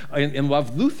love.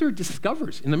 Luther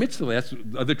discovers, in the midst of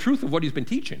that, the truth of what he's been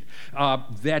teaching,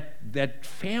 that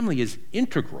family is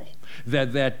integral,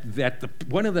 that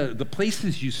one of the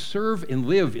places you serve and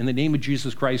live in the name of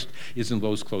Jesus Christ is in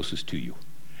those closest to you.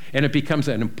 And it becomes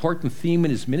an important theme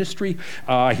in his ministry.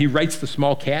 He writes the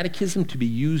Small Catechism to be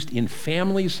used in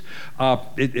families.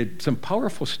 Some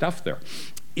powerful stuff there.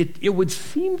 It would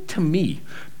seem to me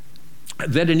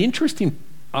that an interesting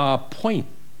point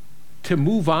to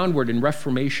move onward in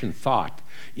Reformation thought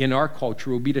in our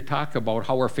culture would be to talk about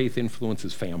how our faith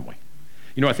influences family.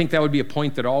 I think that would be a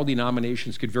point that all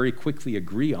denominations could very quickly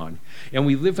agree on. And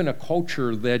we live in a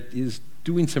culture that is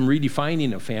doing some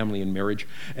redefining of family and marriage.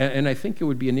 And I think it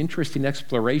would be an interesting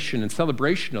exploration and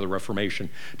celebration of the Reformation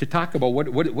to talk about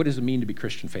what does it mean to be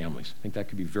Christian families. I think that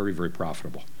could be very, very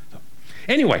profitable. So,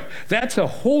 anyway, that's a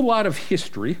whole lot of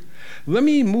history. Let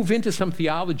me move into some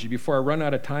theology before I run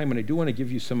out of time, and I do want to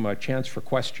give you some chance for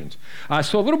questions.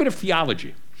 So a little bit of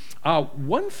theology.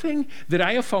 One thing that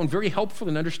I have found very helpful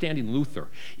in understanding Luther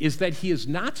is that he is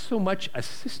not so much a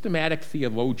systematic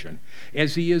theologian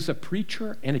as he is a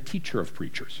preacher and a teacher of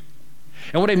preachers.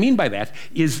 And what I mean by that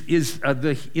is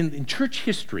in church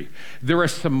history, there are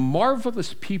some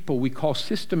marvelous people we call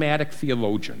systematic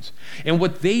theologians. And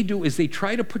what they do is they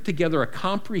try to put together a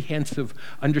comprehensive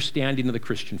understanding of the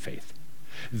Christian faith.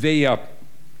 They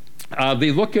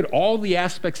look at all the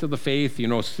aspects of the faith,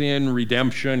 sin,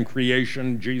 redemption,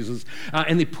 creation, Jesus,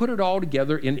 and they put it all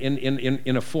together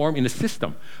in a form, in a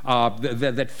system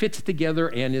that fits together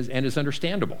and is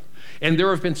understandable. And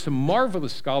there have been some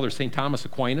marvelous scholars. St. Thomas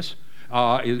Aquinas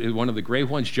is one of the great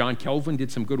ones. John Calvin did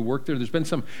some good work there. There's been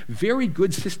some very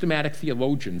good systematic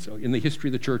theologians in the history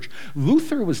of the church.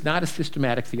 Luther was not a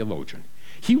systematic theologian.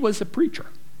 He was a preacher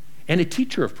and a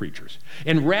teacher of preachers.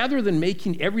 And rather than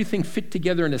making everything fit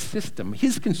together in a system,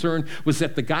 his concern was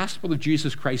that the gospel of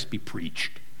Jesus Christ be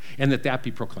preached and that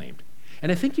be proclaimed. And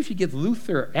I think if you get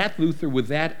Luther with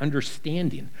that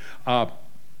understanding,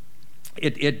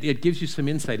 it gives you some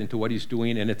insight into what he's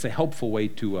doing, and it's a helpful way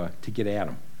to get at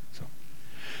him. So,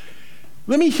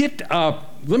 let me hit.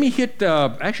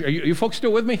 Actually, are you folks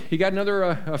still with me? You got another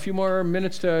a few more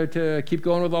minutes to keep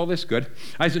going with all this? Good.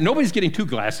 I said nobody's getting too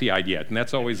glassy-eyed yet, and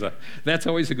that's always a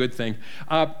good thing.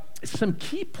 Some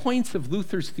key points of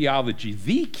Luther's theology.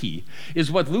 The key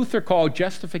is what Luther called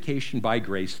justification by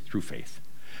grace through faith.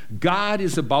 God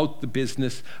is about the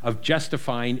business of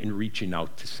justifying and reaching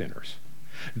out to sinners.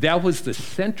 That was the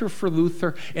center for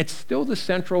Luther. It's still the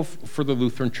central for the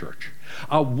Lutheran Church.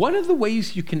 One of the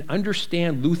ways you can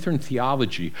understand Lutheran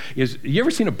theology is, you ever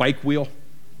seen a bike wheel?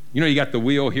 You got the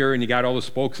wheel here and you got all the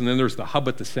spokes, and then there's the hub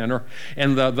at the center.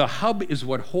 And the hub is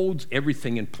what holds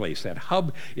everything in place. That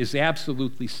hub is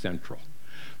absolutely central.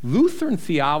 Lutheran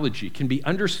theology can be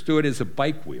understood as a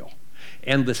bike wheel,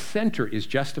 and the center is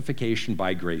justification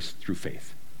by grace through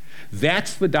faith.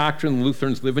 That's the doctrine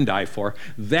Lutherans live and die for.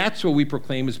 That's what we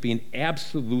proclaim as being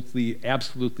absolutely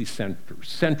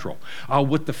central.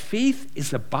 What the faith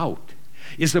is about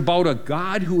a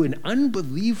God who in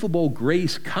unbelievable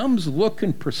grace comes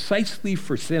looking precisely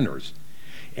for sinners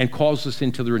and calls us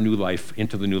into the new life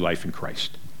in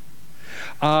Christ.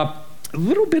 a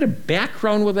little bit of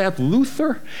background with that.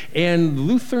 Luther and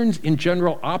Lutherans in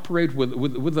general operate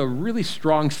with a really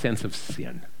strong sense of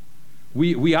sin.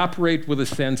 We operate with a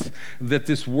sense that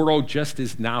this world just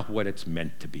is not what it's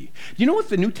meant to be. You know what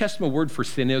the New Testament word for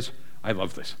sin is? I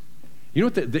love this. You know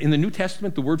what in the New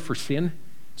Testament the word for sin?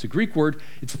 It's a Greek word.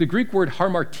 It's the Greek word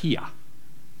hamartia.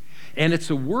 And it's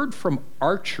a word from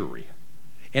archery.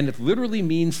 And it literally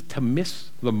means to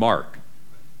miss the mark.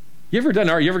 You ever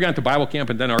gone to Bible camp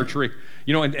and done archery?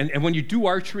 You know, and when you do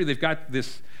archery, they've got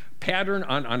this pattern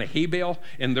on a hay bale,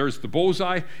 and there's the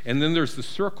bullseye, and then there's the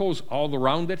circles all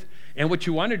around it. And what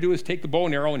you want to do is take the bow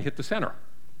and arrow and hit the center,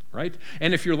 right?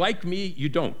 And if you're like me, you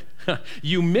don't.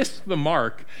 You miss the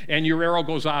mark, and your arrow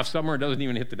goes off somewhere and doesn't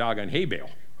even hit the doggone hay bale.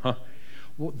 Huh?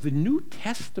 Well, the New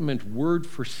Testament word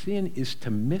for sin is to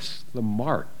miss the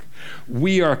mark.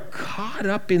 We are caught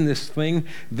up in this thing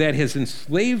that has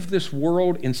enslaved this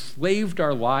world, enslaved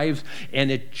our lives, and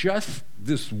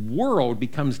this world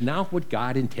becomes not what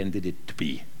God intended it to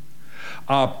be.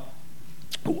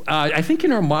 I think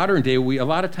in our modern day, a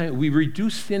lot of times we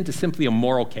reduce sin to simply a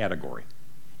moral category.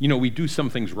 You know, we do some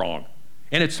things wrong,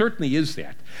 and it certainly is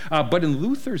that. But in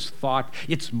Luther's thought,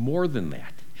 it's more than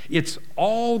that. It's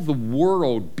all the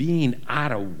world being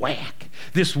out of whack.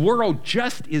 This world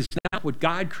just is not what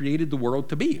God created the world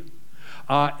to be.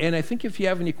 And I think if you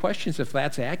have any questions, if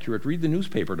that's accurate, read the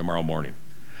newspaper tomorrow morning.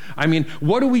 I mean,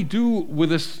 what do we do with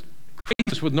this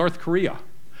crisis with North Korea?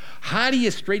 How do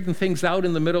you straighten things out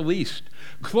in the Middle East?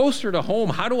 Closer to home,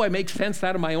 how do I make sense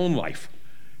out of my own life?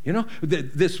 You know,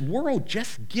 this world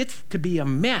just gets to be a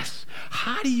mess.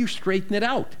 How do you straighten it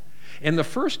out? And the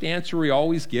first answer we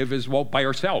always give is, well, by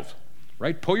ourselves,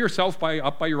 right? Pull yourself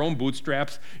up by your own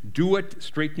bootstraps, do it,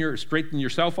 straighten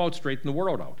yourself out, straighten the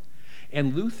world out.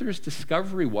 And Luther's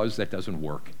discovery was that doesn't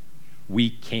work.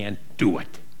 We can't do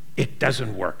it. It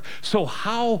doesn't work. So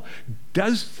how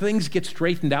does things get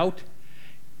straightened out?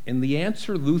 And the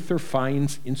answer Luther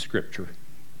finds in Scripture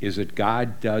is that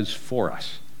God does for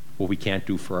us what we can't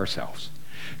do for ourselves.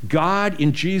 God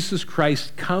in Jesus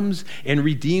Christ comes and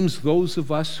redeems those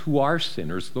of us who are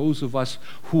sinners, those of us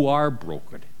who are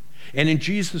broken. And in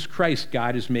Jesus Christ,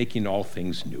 God is making all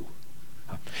things new.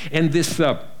 And this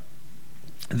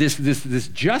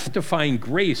justifying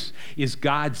grace is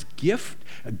God's gift,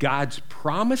 God's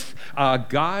promise.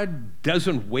 God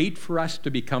doesn't wait for us to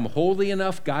become holy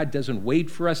enough. God doesn't wait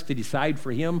for us to decide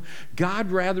for Him. God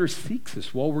rather seeks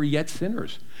us while we're yet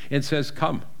sinners and says,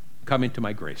 come into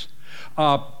my grace.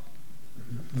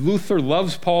 Luther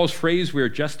loves Paul's phrase, we are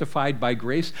justified by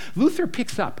grace. Luther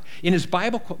picks up in his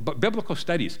biblical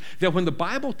studies that when the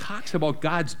Bible talks about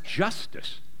God's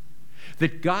justice,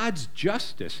 that God's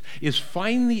justice is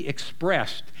finally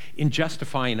expressed in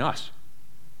justifying us.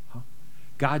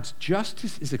 God's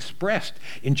justice is expressed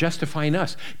in justifying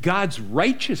us. God's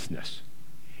righteousness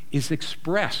is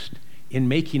expressed in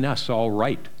making us all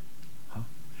right.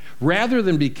 Rather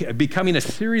than becoming a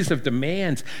series of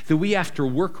demands that we have to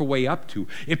work our way up to,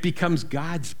 it becomes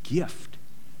God's gift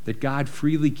that God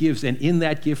freely gives. And in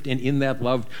that gift and in that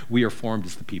love, we are formed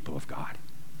as the people of God.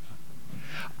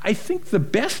 I think the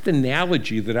best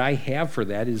analogy that I have for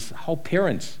that is how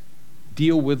parents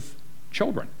deal with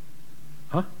children.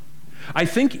 I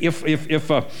think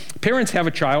if parents have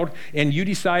a child and you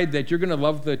decide that you're going to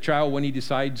love the child when he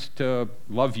decides to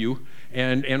love you,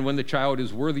 and when the child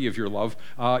is worthy of your love,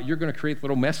 you're going to create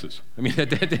little messes. I mean,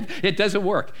 it doesn't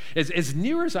work. As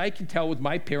near as I can tell with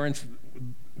my parents,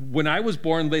 when I was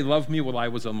born, they loved me while I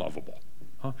was unlovable.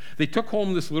 They took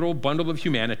home this little bundle of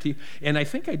humanity, and I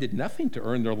think I did nothing to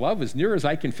earn their love. As near as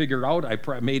I can figure out,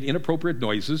 I made inappropriate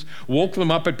noises, woke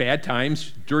them up at bad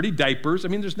times, dirty diapers. I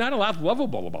mean, there's not a lot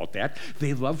lovable about that.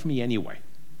 They loved me anyway.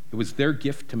 It was their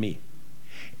gift to me.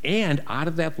 And out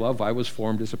of that love, I was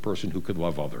formed as a person who could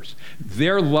love others.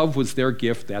 Their love was their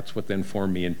gift. That's what then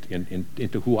formed me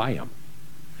into who I am.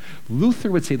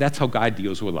 Luther would say that's how God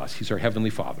deals with us. He's our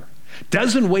Heavenly Father.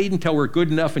 Doesn't wait until we're good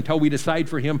enough, until we decide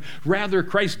for Him. Rather,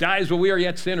 Christ dies while we are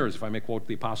yet sinners, if I may quote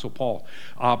the Apostle Paul.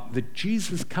 That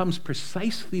Jesus comes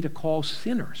precisely to call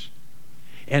sinners.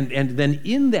 And then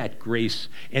in that grace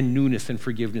and newness and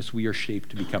forgiveness, we are shaped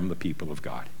to become the people of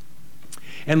God.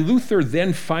 And Luther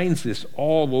then finds this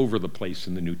all over the place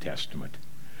in the New Testament.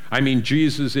 I mean,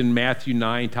 Jesus in Matthew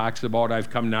 9 talks about, I've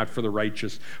come not for the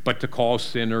righteous, but to call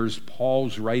sinners.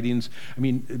 Paul's writings, I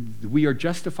mean, we are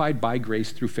justified by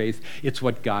grace through faith. It's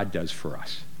what God does for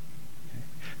us.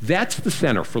 That's the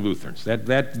center for Lutherans.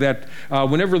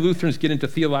 Whenever Lutherans get into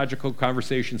theological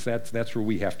conversations, that's where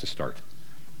we have to start.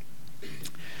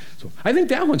 So I think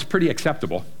that one's pretty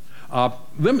acceptable.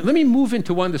 Let me move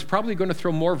into one that's probably going to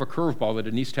throw more of a curveball at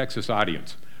an East Texas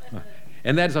audience.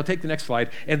 And that is, I'll take the next slide,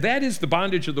 and that is the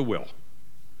bondage of the will.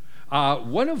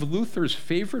 One of Luther's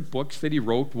favorite books that he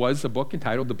wrote was a book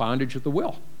entitled The Bondage of the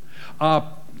Will.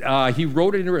 He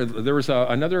wrote it, there was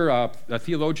another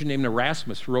theologian named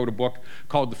Erasmus who wrote a book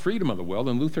called The Freedom of the Will,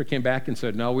 and Luther came back and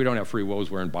said, no, we don't have free wills,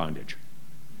 we're in bondage.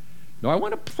 Now, I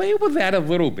want to play with that a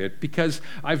little bit because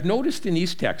I've noticed in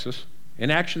East Texas,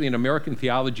 and actually in American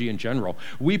theology in general,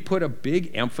 we put a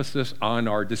big emphasis on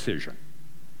our decision,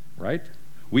 right?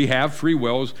 We have free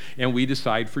wills, and we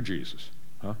decide for Jesus.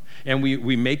 And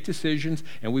we make decisions,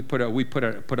 and we put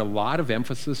a lot of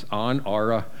emphasis on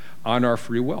our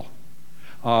free will.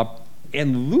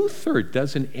 And Luther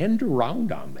does an end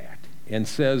around on that and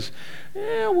says,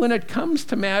 when it comes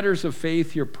to matters of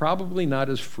faith, you're probably not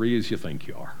as free as you think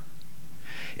you are.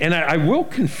 And I will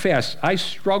confess, I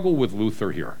struggle with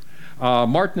Luther here.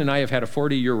 Martin and I have had a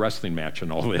 40-year wrestling match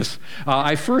in all this.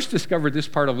 I first discovered this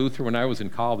part of Luther when I was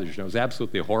in college, and I was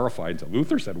absolutely horrified. So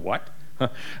Luther said, what?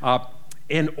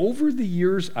 And over the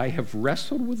years, I have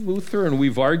wrestled with Luther, and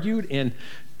we've argued, and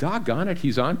doggone it,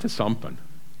 he's on to something.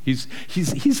 He's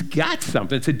got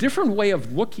something. It's a different way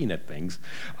of looking at things,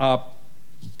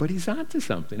 but he's on to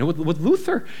something. And what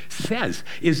Luther says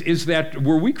is that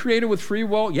were we created with free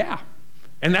will? Yeah.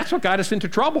 And that's what got us into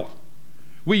trouble.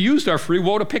 We used our free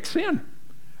will to pick sin.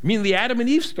 I mean, the Adam and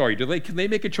Eve story, can they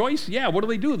make a choice? Yeah, what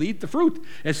do? They eat the fruit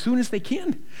as soon as they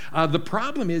can. The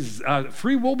problem is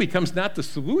free will becomes not the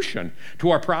solution to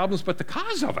our problems, but the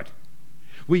cause of it.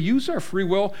 We use our free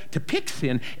will to pick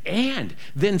sin, and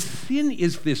then sin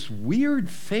is this weird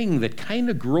thing that kind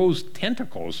of grows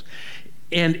tentacles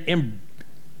and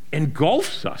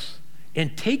engulfs us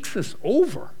and takes us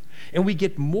over. And we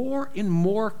get more and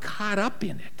more caught up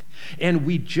in it, and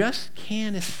we just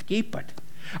can't escape it.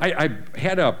 I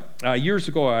had years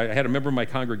ago, I had a member of my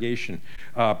congregation,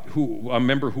 a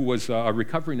member who was a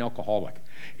recovering alcoholic.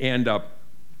 And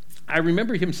I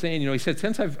remember him saying, he said,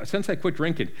 since I quit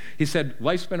drinking, he said,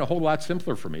 life's been a whole lot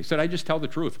simpler for me. He said, I just tell the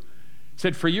truth. He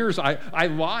said, for years, I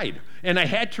lied, and I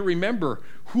had to remember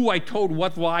who I told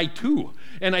what lie to,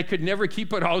 and I could never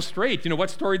keep it all straight. What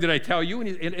story did I tell you?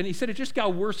 And he said it just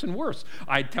got worse and worse.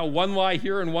 I'd tell one lie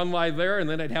here and one lie there, and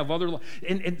then I'd have other lies.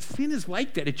 And sin is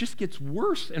like that. It just gets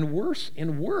worse and worse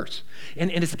and worse.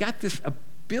 And it's got this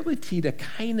ability to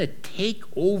kind of take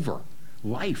over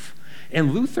life.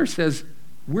 And Luther says,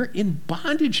 we're in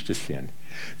bondage to sin.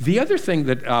 The other thing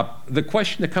that, the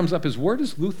question that comes up is, where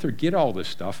does Luther get all this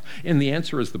stuff? And the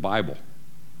answer is the Bible.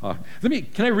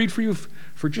 Can I read for you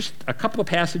for just a couple of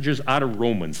passages out of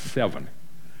Romans 7?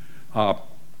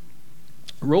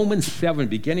 Romans 7,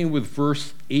 beginning with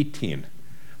verse 18.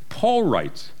 Paul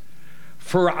writes,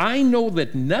 for I know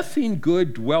that nothing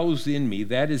good dwells in me,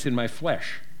 that is in my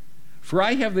flesh. For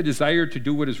I have the desire to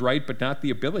do what is right, but not the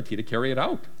ability to carry it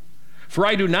out. For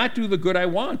I do not do the good I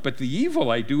want, but the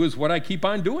evil I do is what I keep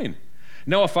on doing.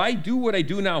 Now, if I do what I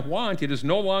do not want, it is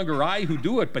no longer I who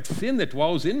do it, but sin that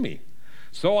dwells in me.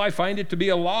 So I find it to be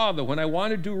a law that when I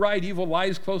want to do right, evil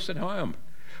lies close at hand.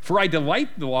 For I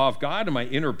delight in the law of God in my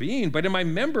inner being, but in my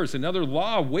members another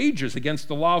law wages against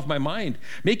the law of my mind,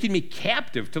 making me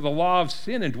captive to the law of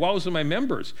sin and dwells in my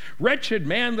members. Wretched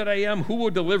man that I am, who will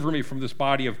deliver me from this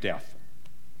body of death?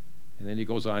 And then he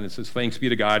goes on and says, thanks be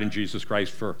to God and Jesus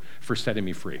Christ for setting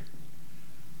me free.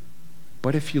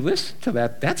 But if you listen to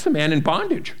that, that's a man in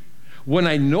bondage. When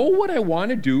I know what I want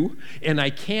to do and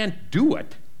I can't do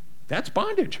it, that's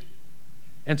bondage.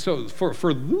 And so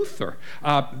for Luther,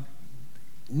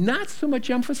 not so much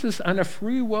emphasis on a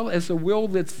free will as a will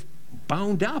that's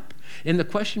bound up. And the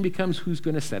question becomes, who's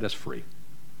going to set us free?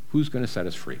 Who's going to set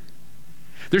us free?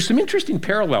 There's some interesting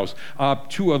parallels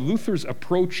to Luther's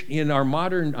approach in our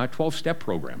modern 12-step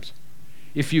programs.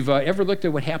 If you've ever looked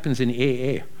at what happens in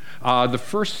AA, the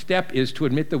first step is to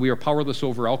admit that we are powerless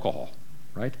over alcohol,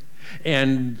 right?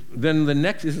 And then the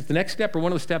next step, or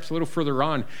one of the steps a little further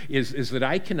on, is that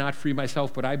I cannot free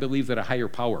myself, but I believe that a higher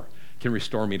power can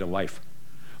restore me to life.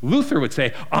 Luther would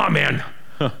say, amen.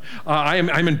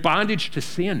 I'm in bondage to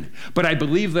sin, but I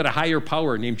believe that a higher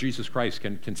power named Jesus Christ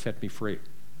can set me free.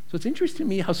 So it's interesting to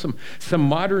me how some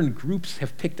modern groups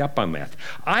have picked up on that.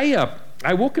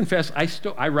 I will confess,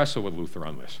 I wrestle with Luther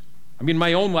on this. I mean,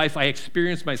 my own life, I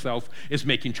experience myself as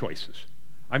making choices.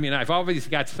 I mean, I've always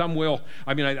got some will.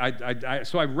 I mean,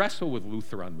 so I wrestle with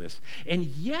Luther on this. And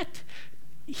yet,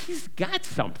 he's got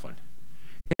something.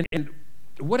 And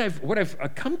what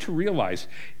I've come to realize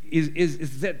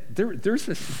is that there's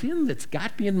a sin that's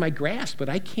got me in my grasp, but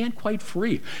I can't quite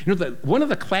free. One of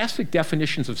the classic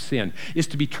definitions of sin is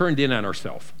to be turned in on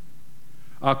ourselves.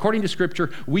 According to Scripture,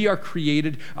 we are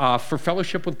created for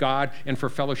fellowship with God and for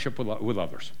fellowship with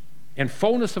others. And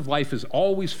fullness of life is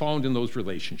always found in those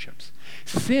relationships.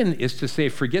 Sin is to say,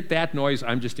 forget that noise,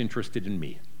 I'm just interested in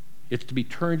me. It's to be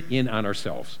turned in on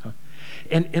ourselves.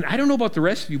 And I don't know about the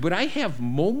rest of you, but I have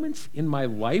moments in my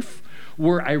life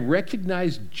where I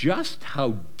recognize just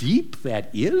how deep that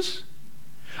is.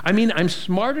 I mean, I'm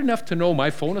smart enough to know my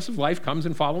fullness of life comes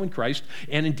in following Christ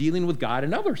and in dealing with God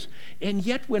and others. And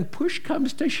yet when push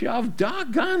comes to shove,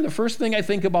 doggone, the first thing I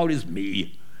think about is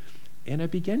me. And I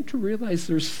began to realize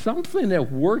there's something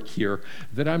at work here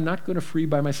that I'm not going to free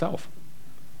by myself.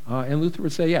 And Luther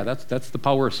would say, yeah, that's the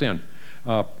power of sin.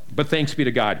 But thanks be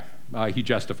to God, he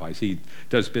justifies. He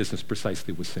does business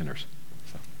precisely with sinners.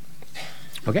 So,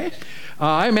 okay?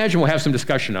 I imagine we'll have some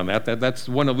discussion on that. That's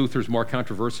one of Luther's more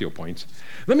controversial points.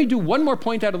 Let me do one more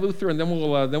point out of Luther, and then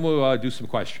we'll do some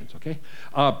questions, okay?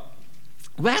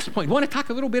 Last point, I want to talk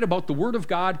a little bit about the Word of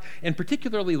God, and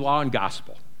particularly law and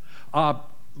gospel.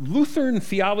 Lutheran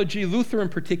theology, Luther in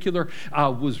particular,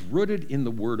 was rooted in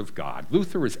the Word of God.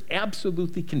 Luther was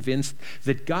absolutely convinced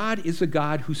that God is a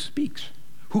God who speaks,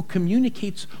 who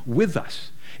communicates with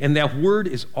us. And that word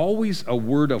is always a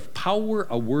word of power,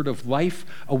 a word of life,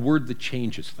 a word that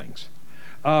changes things.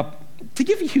 To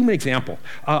give you a human example,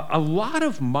 a lot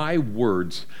of my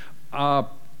words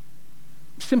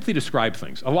simply describe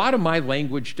things. A lot of my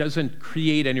language doesn't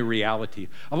create any reality.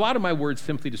 A lot of my words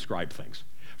simply describe things.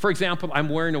 For example, I'm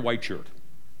wearing a white shirt,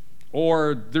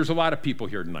 or there's a lot of people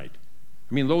here tonight.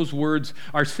 I mean, those words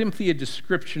are simply a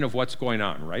description of what's going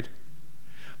on, right?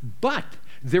 But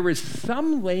there is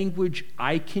some language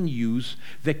I can use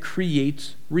that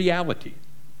creates reality.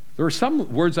 There are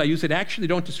some words I use that actually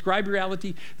don't describe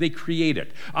reality, they create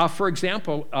it. For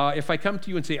example, if I come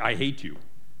to you and say, I hate you,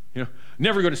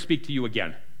 never going to speak to you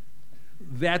again.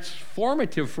 That's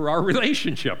formative for our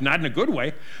relationship, not in a good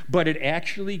way, but it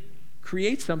actually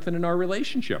create something in our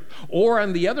relationship. Or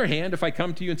on the other hand, if I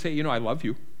come to you and say, I love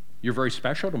you, you're very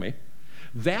special to me,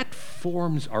 that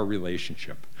forms our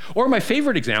relationship. Or my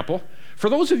favorite example, for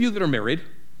those of you that are married,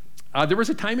 there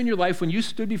was a time in your life when you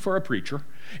stood before a preacher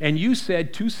and you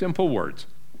said two simple words,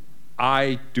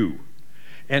 I do.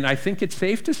 And I think it's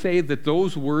safe to say that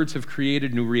those words have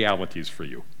created new realities for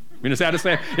you. I mean, is that a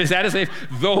safe?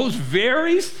 Those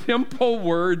very simple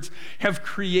words have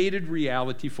created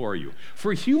reality for you.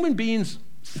 For human beings,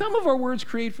 some of our words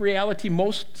create reality,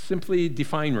 most simply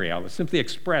define reality, simply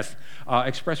express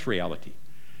reality.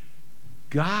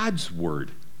 God's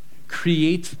word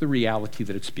creates the reality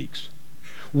that it speaks.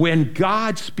 When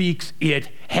God speaks, it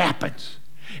happens.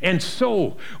 And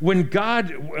so, when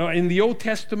God, in the Old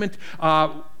Testament,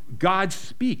 God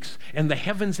speaks, and the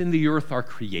heavens and the earth are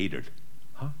created.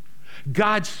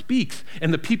 God speaks,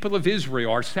 and the people of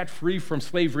Israel are set free from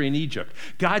slavery in Egypt.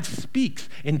 God speaks,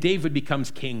 and David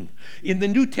becomes king. In the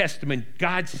New Testament,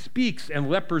 God speaks, and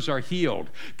lepers are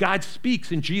healed. God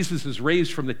speaks, and Jesus is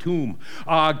raised from the tomb.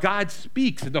 God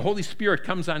speaks, and the Holy Spirit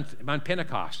comes on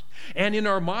Pentecost. And in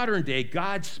our modern day,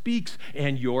 God speaks,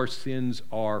 and your sins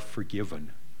are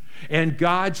forgiven. And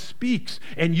God speaks,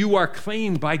 and you are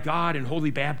claimed by God in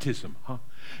holy baptism.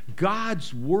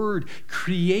 God's word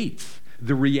creates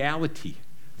the reality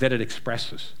that it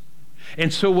expresses.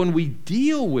 And so when we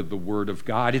deal with the Word of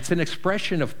God, it's an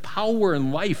expression of power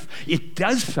and life. It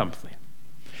does something.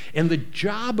 And the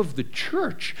job of the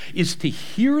church is to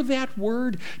hear that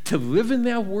Word, to live in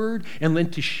that Word, and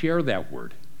then to share that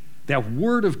Word. That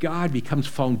Word of God becomes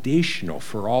foundational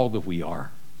for all that we are.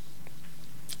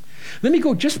 Let me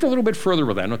go just a little bit further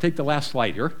with that, and I'll take the last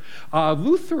slide here.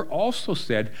 Luther also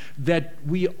said that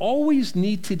we always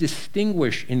need to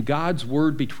distinguish in God's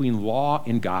word between law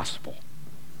and gospel.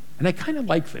 And I kind of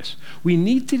like this. We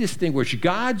need to distinguish.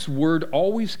 God's word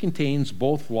always contains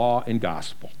both law and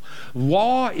gospel.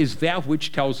 Law is that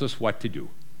which tells us what to do.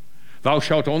 Thou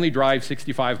shalt only drive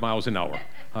 65 miles an hour.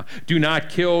 Do not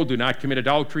kill, do not commit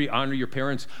adultery, honor your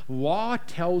parents. Law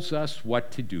tells us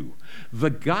what to do.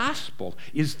 The gospel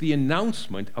is the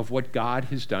announcement of what God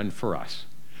has done for us.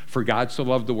 For God so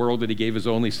loved the world that he gave his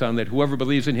only son, that whoever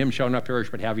believes in him shall not perish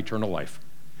but have eternal life.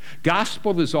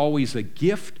 Gospel is always a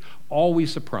gift,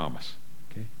 always a promise.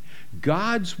 Okay?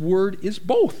 God's word is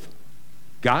both.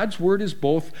 God's word is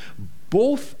both.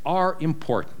 Both are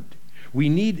important. We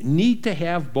need to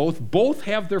have both. Both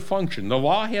have their function. The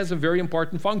law has a very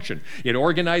important function. It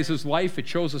organizes life. It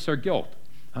shows us our guilt.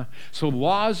 So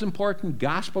law is important.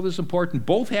 Gospel is important.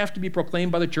 Both have to be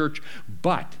proclaimed by the church,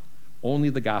 but only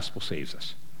the gospel saves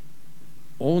us.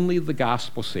 Only the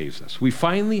gospel saves us. We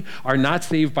finally are not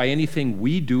saved by anything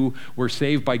we do. We're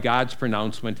saved by God's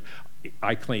pronouncement,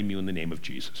 I claim you in the name of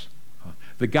Jesus.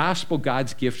 The gospel,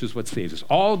 God's gift, is what saves us.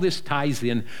 All this ties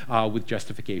in with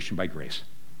justification by grace.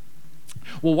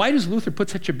 Well, why does Luther put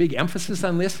such a big emphasis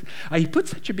on this? He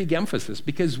puts such a big emphasis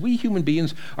because we human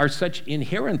beings are such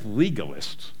inherent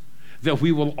legalists that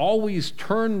we will always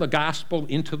turn the gospel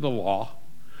into the law,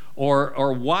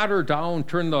 or water down,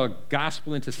 turn the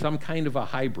gospel into some kind of a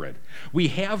hybrid. We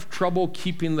have trouble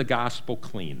keeping the gospel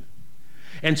clean.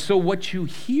 And so what you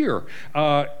hear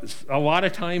a lot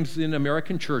of times in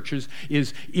American churches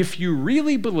is, if you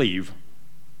really believe,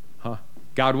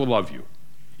 God will love you.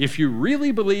 If you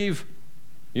really believe,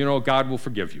 God will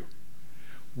forgive you.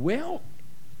 Well,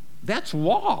 that's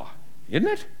law, isn't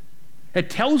it? It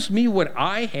tells me what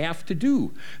I have to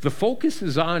do. The focus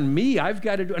is on me. I've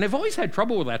got to do, and I've always had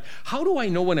trouble with that. How do I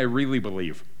know when I really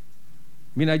believe?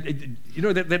 I mean,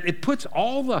 that it puts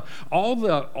all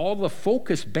the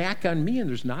focus back on me, and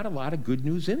there's not a lot of good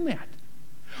news in that.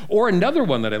 Or another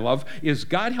one that I love is,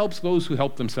 God helps those who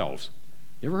help themselves.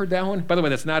 You ever heard that one? By the way,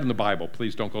 that's not in the Bible.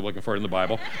 Please don't go looking for it in the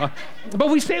Bible.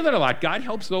 But we say that a lot. God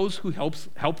helps those who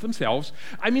help themselves.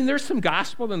 I mean, there's some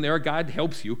gospel in there. God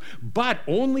helps you, but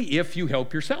only if you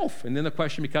help yourself. And then the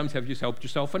question becomes, have you helped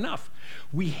yourself enough?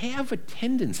 We have a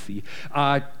tendency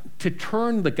to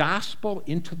turn the gospel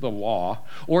into the law,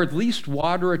 or at least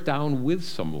water it down with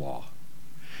some law.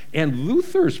 And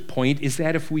Luther's point is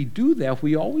that if we do that,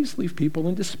 we always leave people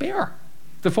in despair.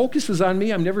 The focus is on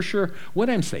me. I'm never sure when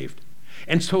I'm saved.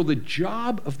 And so the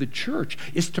job of the church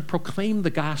is to proclaim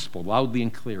the gospel loudly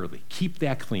and clearly. Keep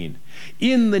that clean.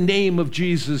 In the name of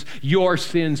Jesus, your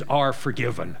sins are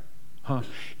forgiven.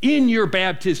 In your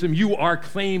baptism, you are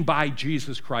claimed by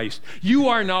Jesus Christ. You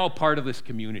are now part of this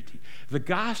community. The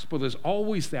gospel is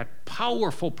always that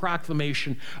powerful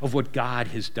proclamation of what God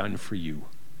has done for you.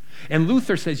 And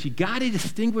Luther says you got to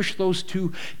distinguish those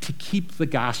two to keep the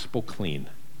gospel clean.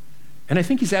 And I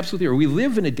think he's absolutely right. We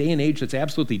live in a day and age that's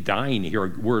absolutely dying to hear a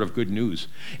word of good news.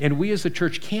 And we as a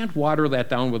church can't water that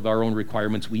down with our own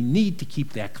requirements. We need to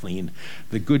keep that clean,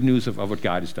 the good news of what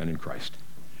God has done in Christ.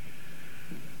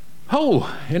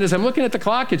 Oh, and as I'm looking at the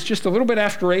clock, it's just a little bit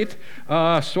after 8,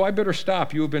 so I better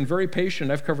stop. You have been very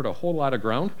patient. I've covered a whole lot of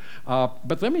ground.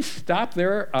 But let me stop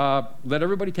there, let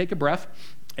everybody take a breath,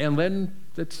 and then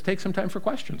let's take some time for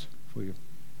questions for you,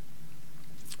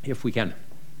 if we can.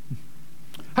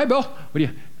 Hi, Bill. What do you?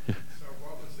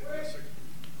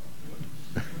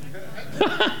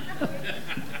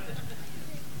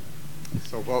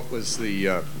 So what was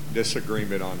the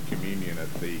disagreement on communion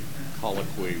at the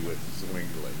colloquy with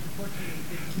Zwingli?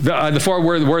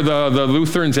 Where the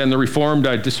Lutherans and the Reformed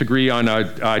disagreed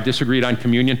on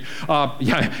communion.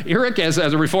 Eric, as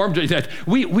a Reformed,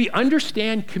 we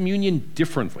understand communion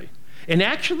differently. And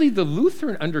actually, the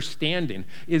Lutheran understanding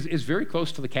is very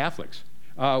close to the Catholics.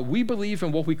 We believe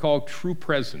in what we call true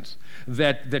presence,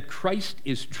 that Christ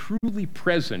is truly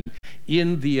present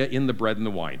in the bread and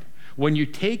the wine. When you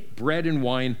take bread and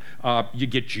wine, you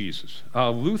get Jesus.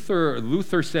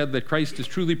 Luther said that Christ is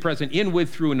truly present in,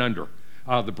 with, through, and under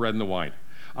the bread and the wine.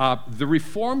 The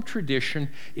Reformed tradition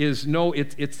is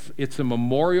it's a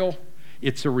memorial.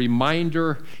 It's a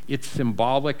reminder, it's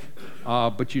symbolic,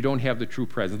 but you don't have the true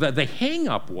presence. The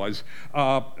hang-up was,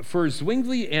 for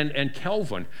Zwingli and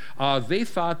Calvin, they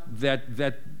thought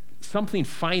that something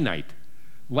finite,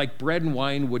 like bread and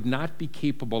wine, would not be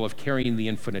capable of carrying the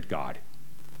infinite God.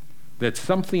 That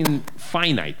something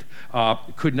finite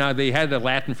could not, they had the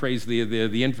Latin phrase,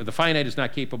 the finite is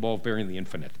not capable of bearing the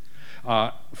infinite.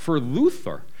 For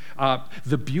Luther,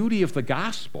 the beauty of the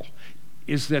gospel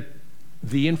is that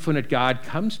the infinite God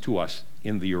comes to us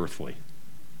in the earthly.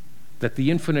 That the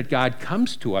infinite God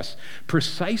comes to us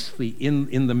precisely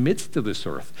in the midst of this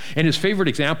earth. And his favorite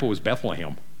example was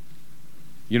Bethlehem.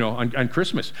 On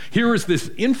Christmas. Here is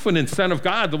this infinite Son of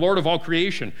God, the Lord of all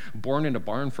creation, born in a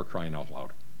barn, for crying out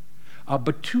loud.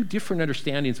 But two different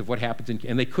understandings of what happens,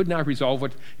 and they could not resolve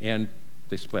it, and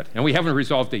they split. And we haven't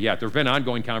resolved it yet. There have been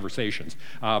ongoing conversations,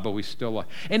 but we still...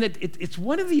 and it's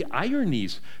one of the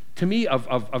ironies, to me,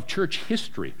 of church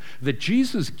history, that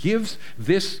Jesus gives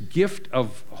this gift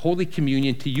of Holy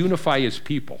Communion to unify his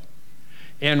people.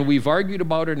 And we've argued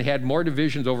about it and had more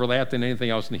divisions over that than anything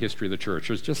else in the history of the church.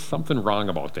 There's just something wrong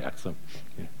about that. So,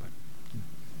 yeah,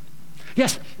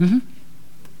 yes? Mm-hmm.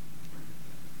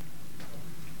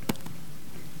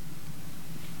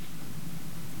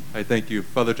 Hi, thank you.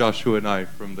 Father Joshua and I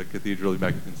from the Cathedral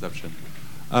Immaculate Conception.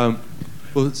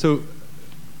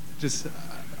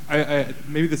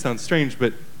 Maybe this sounds strange,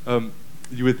 but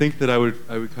you would think that I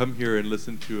would come here and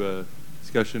listen to a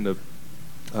discussion of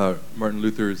Martin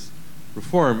Luther's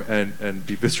Reform and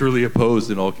be viscerally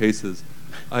opposed in all cases.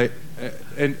 I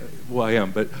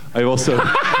am, but I also,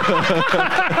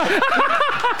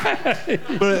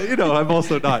 but I'm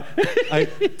also not. I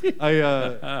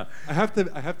have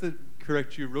to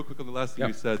correct you real quick on the last thing Yeah,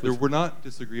 you said. please. There were not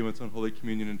disagreements on Holy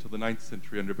Communion until the 9th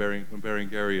century under when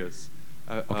Berengarius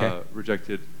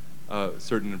rejected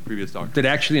certain previous doctrines. That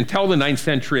actually, until the 9th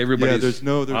century, everybody's there's on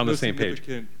no the same page.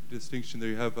 significant distinction there.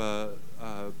 You have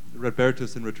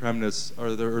Radbertus and Ratramnus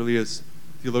are the earliest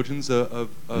theologians of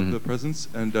the presence,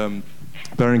 and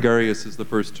Berengarius is the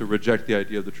first to reject the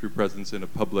idea of the true presence in a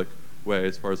public way,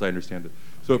 as far as I understand it.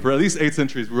 So for at least 8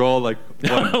 centuries, we're all like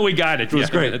one. We got it. It was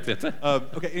great. That's it.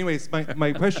 Okay, anyways,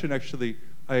 my question actually,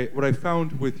 what I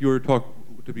found with your talk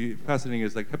to be fascinating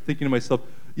is I kept thinking to myself,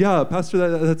 yeah,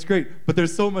 Pastor, that's great, but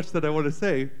there's so much that I want to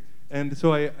say. And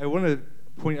so I want to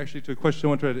point actually to a question. I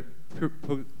want to try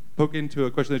to poke into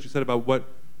a question that you said about what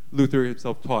Luther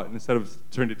himself taught, and instead of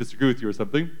trying to disagree with you or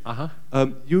something.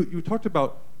 You talked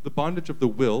about the bondage of the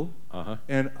will,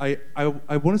 and I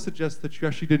want to suggest that you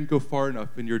actually didn't go far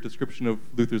enough in your description of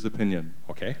Luther's opinion.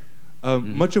 Okay.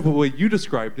 Much of the way you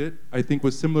described it, I think,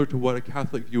 was similar to what a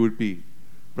Catholic view would be,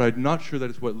 but I'm not sure that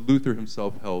is what Luther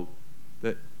himself held.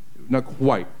 That not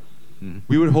quite.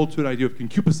 We would hold to an idea of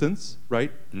concupiscence,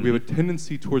 right? We have a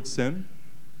tendency towards sin,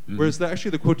 whereas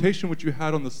actually the quotation which you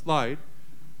had on the slide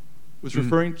was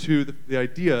referring to the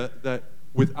idea that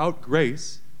without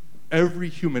grace, every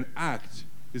human act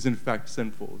is in fact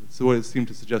sinful. That's what it seemed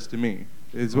to suggest to me.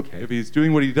 If he's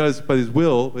doing what he does by his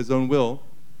own will,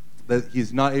 that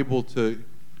he's not able to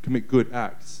commit good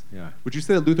acts. Yeah. Would you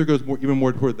say that Luther goes even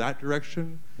more toward that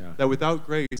direction? Yeah. That without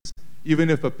grace, even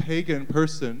if a pagan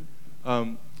person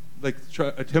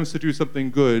attempts to do something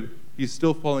good, he's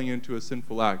still falling into a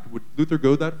sinful act. Would Luther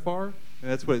go that far? And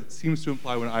that's what it seems to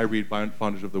imply when I read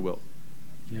Bondage of the Will.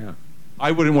 Yeah.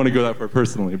 I wouldn't want to go that far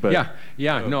personally, but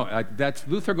that's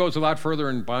Luther goes a lot further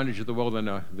in Bondage of the Will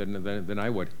than I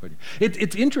would. But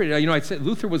it's interesting. I said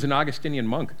Luther was an Augustinian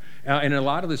monk, and a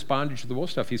lot of this Bondage of the Will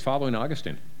stuff, he's following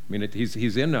Augustine. I mean, he's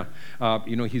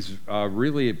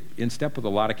really in step with a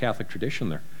lot of Catholic tradition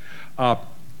there.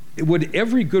 Would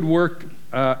every good work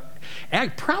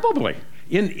act? Probably.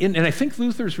 And I think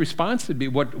Luther's response would be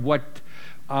what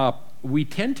we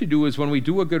tend to do is when we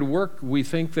do a good work, we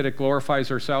think that it glorifies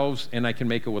ourselves and I can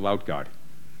make it without God.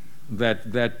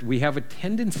 That we have a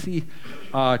tendency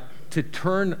to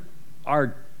turn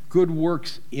our good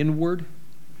works inward.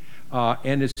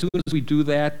 And as soon as we do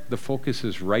that, the focus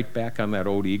is right back on that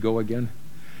old ego again.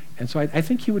 And so I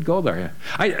think he would go there.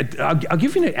 I'll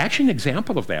give you an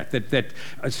example of that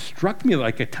struck me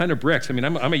like a ton of bricks. I mean,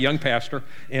 I'm a young pastor,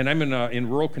 and I'm in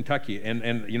rural Kentucky,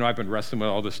 and I've been wrestling with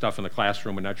all this stuff in the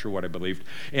classroom and not sure what I believed.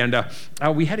 And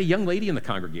we had a young lady in the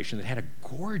congregation that had a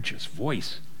gorgeous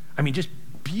voice. I mean, just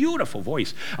beautiful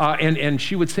voice. And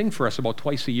she would sing for us about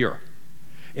twice a year.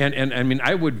 And I mean,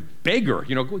 I would beg her,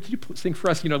 could you sing for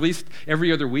us, at least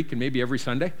every other week and maybe every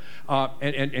Sunday?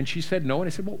 And she said no, and I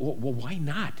said, well, why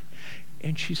not?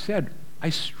 And she said,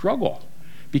 I struggle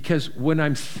because when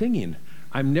I'm singing,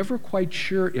 I'm never quite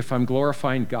sure if I'm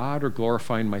glorifying God or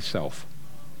glorifying myself.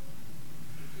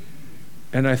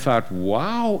 And I thought,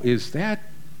 wow, is that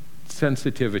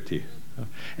sensitivity?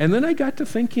 And then I got to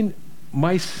thinking,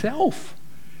 myself.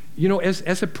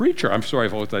 As a preacher, I'm sorry,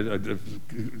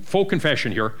 full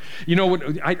confession here.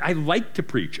 I like to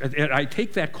preach. I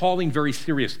take that calling very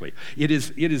seriously. It is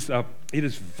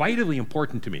vitally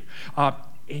important to me.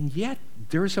 And yet,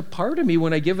 there's a part of me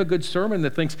when I give a good sermon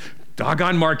that thinks,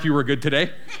 doggone, Mark, you were good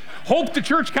today. Hope the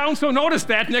church council noticed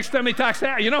that next time they talk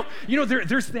that.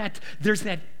 There's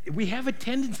that. We have a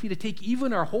tendency to take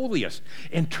even our holiest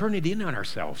and turn it in on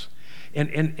ourselves.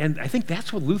 And I think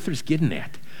that's what Luther's getting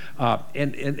at.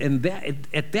 And that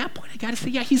at that point, I got to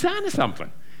say, yeah, he's on to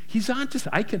something. He's on to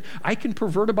something. I can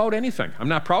pervert about anything. I'm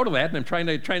not proud of that, and I'm trying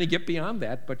to get beyond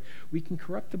that. But we can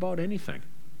corrupt about anything.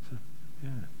 So, yeah.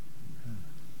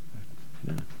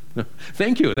 No.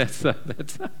 Thank you.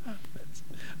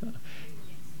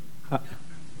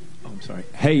 I'm sorry.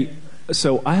 Hey,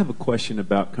 so I have a question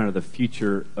about kind of the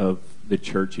future of the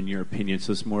church in your opinion.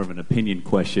 So it's more of an opinion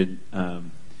question.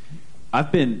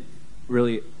 I've been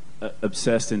really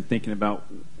obsessed in thinking about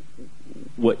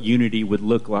what unity would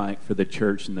look like for the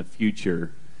church in the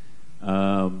future.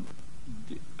 I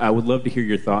would love to hear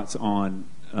your thoughts on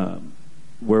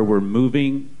where we're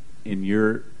moving in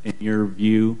your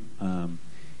view,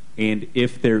 and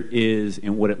if there is,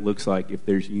 and what it looks like if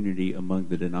there's unity among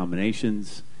the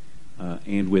denominations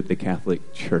and with the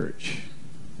Catholic Church.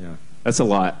 Yeah. That's a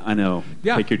lot, I know.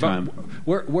 Yeah, take your time.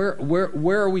 Where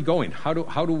are we going? How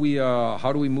do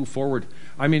we move forward?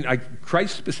 I mean,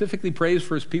 Christ specifically prays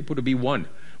for his people to be one.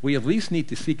 We at least need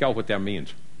to seek out what that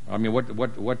means. I mean,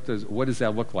 what does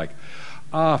that look like?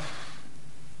 Boy,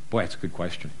 that's a good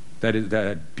question. That is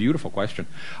a beautiful question.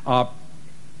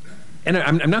 And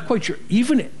I'm not quite sure.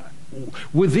 Even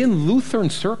within Lutheran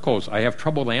circles, I have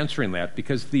trouble answering that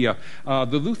because the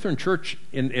Lutheran Church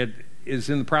is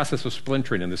in the process of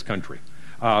splintering in this country.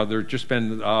 There's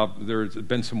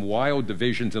been some wild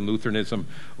divisions in Lutheranism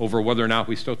over whether or not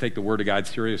we still take the Word of God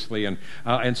seriously, and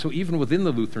so even within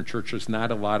the Lutheran Church, there's not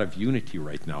a lot of unity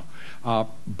right now.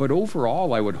 But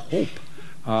overall, I would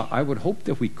hope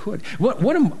that we could.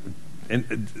 One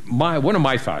of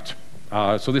my thoughts.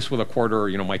 So this with a quarter,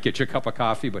 might get you a cup of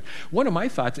coffee. But one of my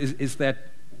thoughts is that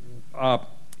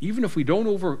even if we don't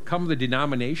overcome the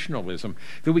denominationalism,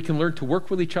 that we can learn to work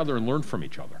with each other and learn from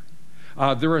each other.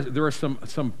 There are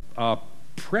some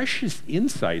precious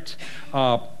insights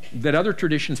that other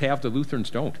traditions have that Lutherans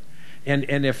don't.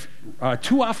 And if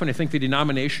too often I think the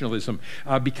denominationalism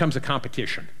becomes a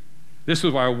competition. This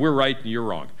is why we're right and you're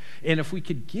wrong. And if we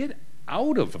could get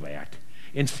out of that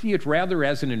and see it rather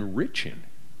as an enriching,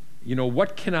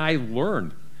 what can I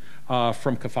learn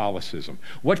from Catholicism?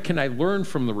 What can I learn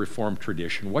from the Reformed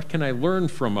tradition? What can I learn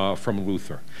from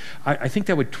Luther? I think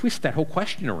that would twist that whole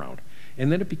question around. And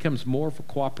then it becomes more of a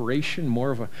cooperation,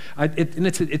 more of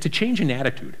it's a change in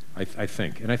attitude, I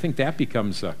think. And I think that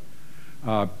becomes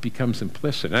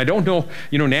implicit. And I don't know,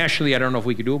 nationally, I don't know if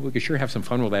we could do it, but we could sure have some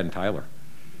fun with that in Tyler.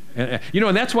 And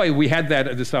that's why we had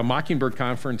this Mockingbird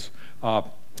conference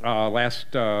last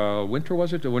winter,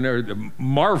 was it? When they're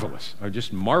marvelous,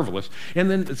 just marvelous.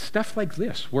 And then stuff like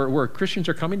this, where Christians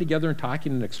are coming together and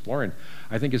talking and exploring,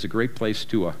 I think is a great place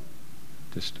to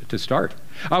start.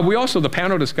 We also, the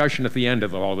panel discussion at the end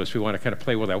of all this, we want to kind of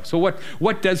play with that. So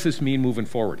what does this mean moving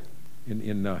forward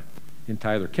in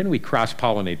Tyler? Can we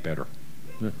cross-pollinate better?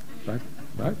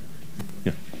 Right?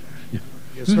 Yeah.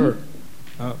 Yes, sir.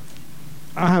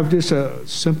 I have just a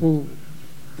simple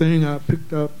thing I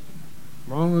picked up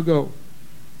long ago,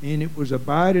 and it was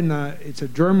abide in thy, it's a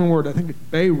German word, I think it's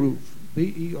Beruf,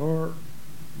 Beruff.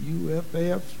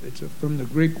 It's from the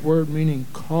Greek word meaning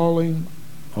calling,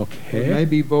 okay, or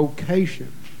maybe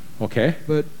vocation. Okay.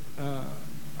 But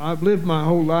I've lived my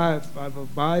whole life, I've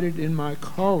abided in my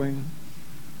calling,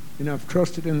 and I've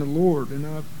trusted in the Lord, and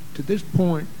I've, to this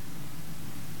point,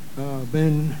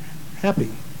 been happy.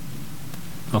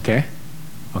 Okay.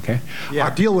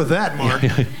 Yeah, deal with that, Mark.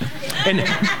 And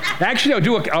actually,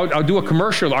 I'll do a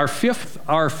commercial. Our fifth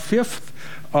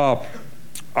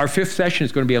session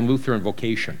is going to be on Lutheran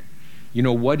vocation.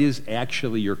 What is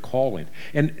actually your calling?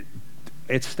 And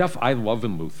it's stuff I love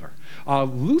in Luther.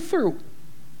 Luther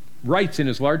writes in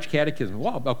his large catechism,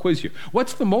 well, I'll quiz you.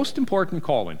 What's the most important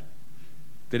calling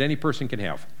that any person can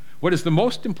have? What is the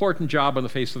most important job on the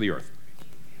face of the earth?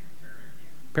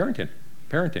 Parenting.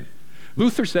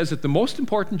 Luther says that the most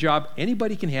important job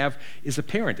anybody can have is a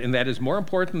parent, and that is more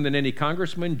important than any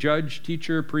congressman, judge,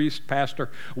 teacher, priest, pastor,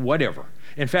 whatever.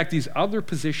 In fact, these other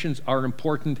positions are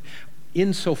important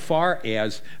insofar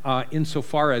as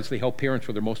they help parents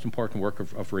with their most important work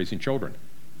of raising children.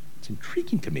 It's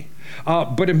intriguing to me.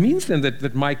 But it means then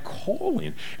that my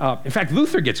calling, in fact,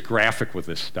 Luther gets graphic with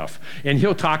this stuff. And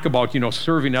he'll talk about,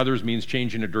 serving others means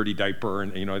changing a dirty diaper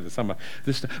and, some of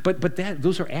this stuff. But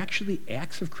those are actually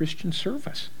acts of Christian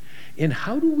service. And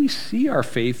how do we see our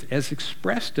faith as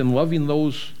expressed in loving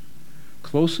those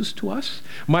closest to us?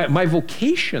 My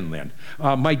vocation then,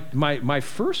 my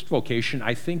first vocation,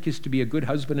 I think, is to be a good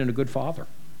husband and a good father.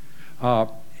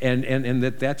 And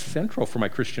that's central for my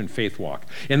Christian faith walk.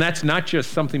 And that's not just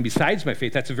something besides my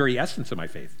faith, that's the very essence of my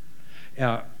faith.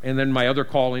 And then my other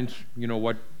callings,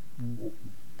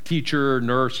 teacher,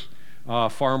 nurse,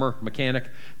 farmer, mechanic,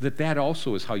 that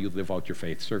also is how you live out your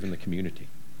faith, serving the community.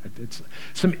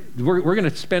 We're going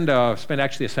to spend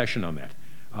actually a session on that.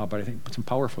 But I think some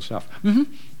powerful stuff.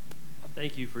 Mm-hmm.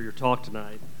 Thank you for your talk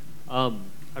tonight.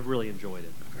 I've really enjoyed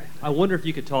it. I wonder if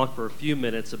you could talk for a few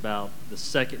minutes about the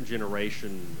second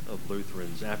generation of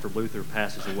Lutherans after Luther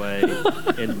passes away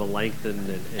and Melanchthon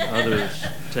and others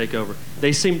take over.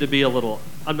 They seem to be a little,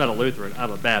 I'm not a Lutheran,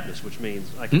 I'm a Baptist, which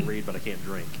means I can read but I can't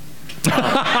drink.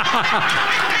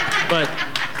 But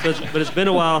it's been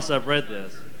a while since I've read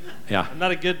this. Yeah. I'm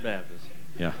not a good Baptist.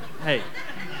 Yeah. Hey.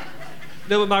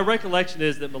 No, but my recollection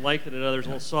is that Melanchthon and others are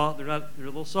a little soft. They're a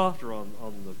little softer on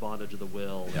the bondage of the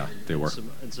will. Yeah, they were.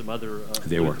 And some other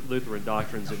were. Lutheran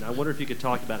doctrines. And I wonder if you could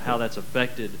talk about how that's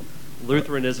affected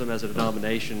Lutheranism as a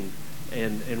denomination,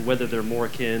 and whether they're more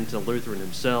akin to Lutheran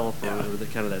himself, or the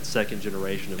kind of that second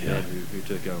generation of men who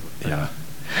took over. Yeah.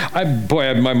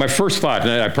 My first thought,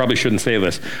 and I probably shouldn't say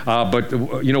this, but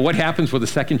what happens with the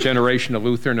second generation of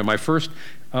Lutheran? And my first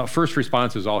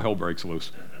response is all hell breaks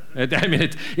loose. I mean,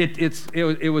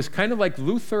 it was kind of like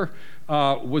Luther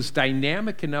was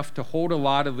dynamic enough to hold a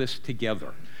lot of this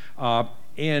together,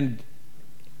 and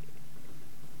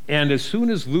And as soon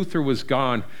as Luther was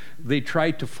gone, they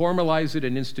tried to formalize it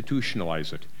and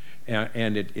institutionalize it.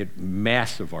 And it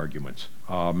massive arguments,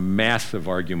 massive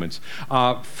arguments.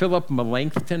 Philip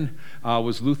Melanchthon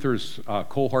was Luther's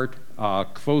cohort,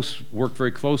 worked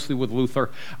very closely with Luther,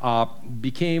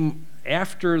 became,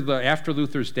 after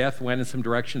Luther's death, went in some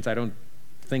directions I don't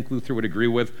think Luther would agree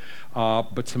with,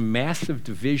 but some massive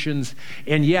divisions.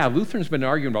 And yeah, Luther's been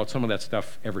arguing about some of that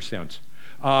stuff ever since.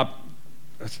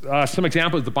 Some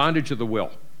examples, the bondage of the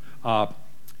will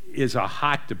is a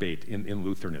hot debate in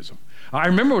Lutheranism. I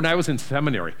remember when I was in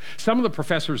seminary, some of the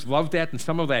professors loved that and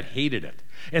some of that hated it.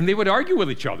 And they would argue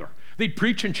with each other. They'd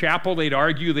preach in chapel, they'd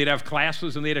argue, they'd have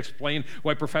classes, and they'd explain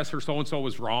why Professor so-and-so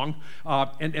was wrong.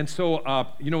 So,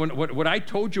 what I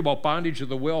told you about bondage of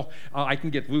the will, I can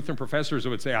get Lutheran professors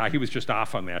who would say, he was just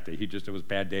off on that day. It was a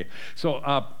bad day.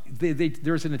 So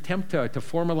there's an attempt to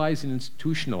formalize and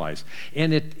institutionalize.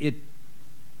 And it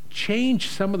changed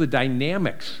some of the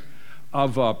dynamics I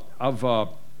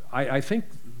think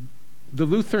the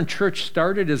Lutheran Church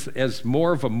started as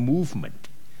more of a movement,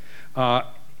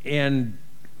 and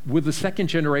with the second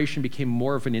generation became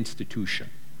more of an institution,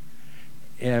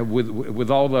 and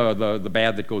with all the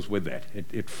bad that goes with that.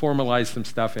 It formalized some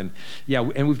stuff, and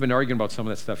we've been arguing about some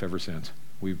of that stuff ever since.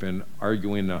 We've been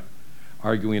arguing some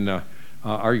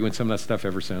of that stuff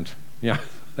ever since. Yeah,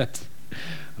 that's.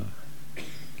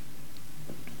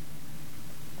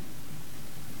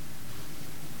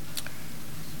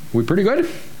 We pretty good?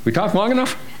 We talked long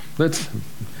enough?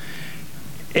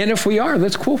 And if we are,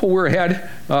 that's cool. We're ahead.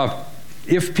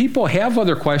 If people have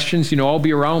other questions, I'll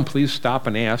be around. Please stop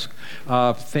and ask.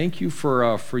 Thank you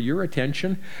for your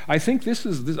attention. I think I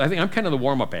think I'm kind of the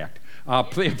warm-up act.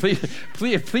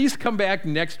 Please come back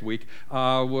next week.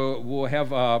 We'll have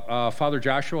Father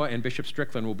Joshua and Bishop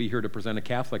Strickland will be here to present a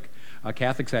Catholic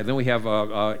side. Then we have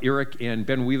Eric and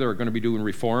Ben Wheeler are going to be doing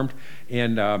Reformed,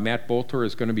 and Matt Bolter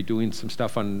is going to be doing some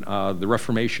stuff on the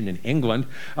Reformation in England.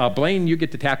 Blaine, you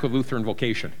get to tackle Lutheran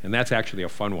vocation, and that's actually a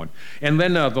fun one. And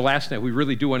then the last night, we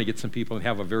really do want to get some people and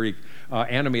have a very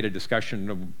animated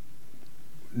discussion of,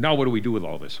 now what do we do with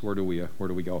all this? Where do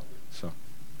we go? So.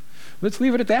 Let's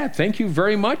leave it at that. Thank you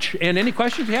very much. And any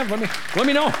questions you have, let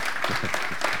me know.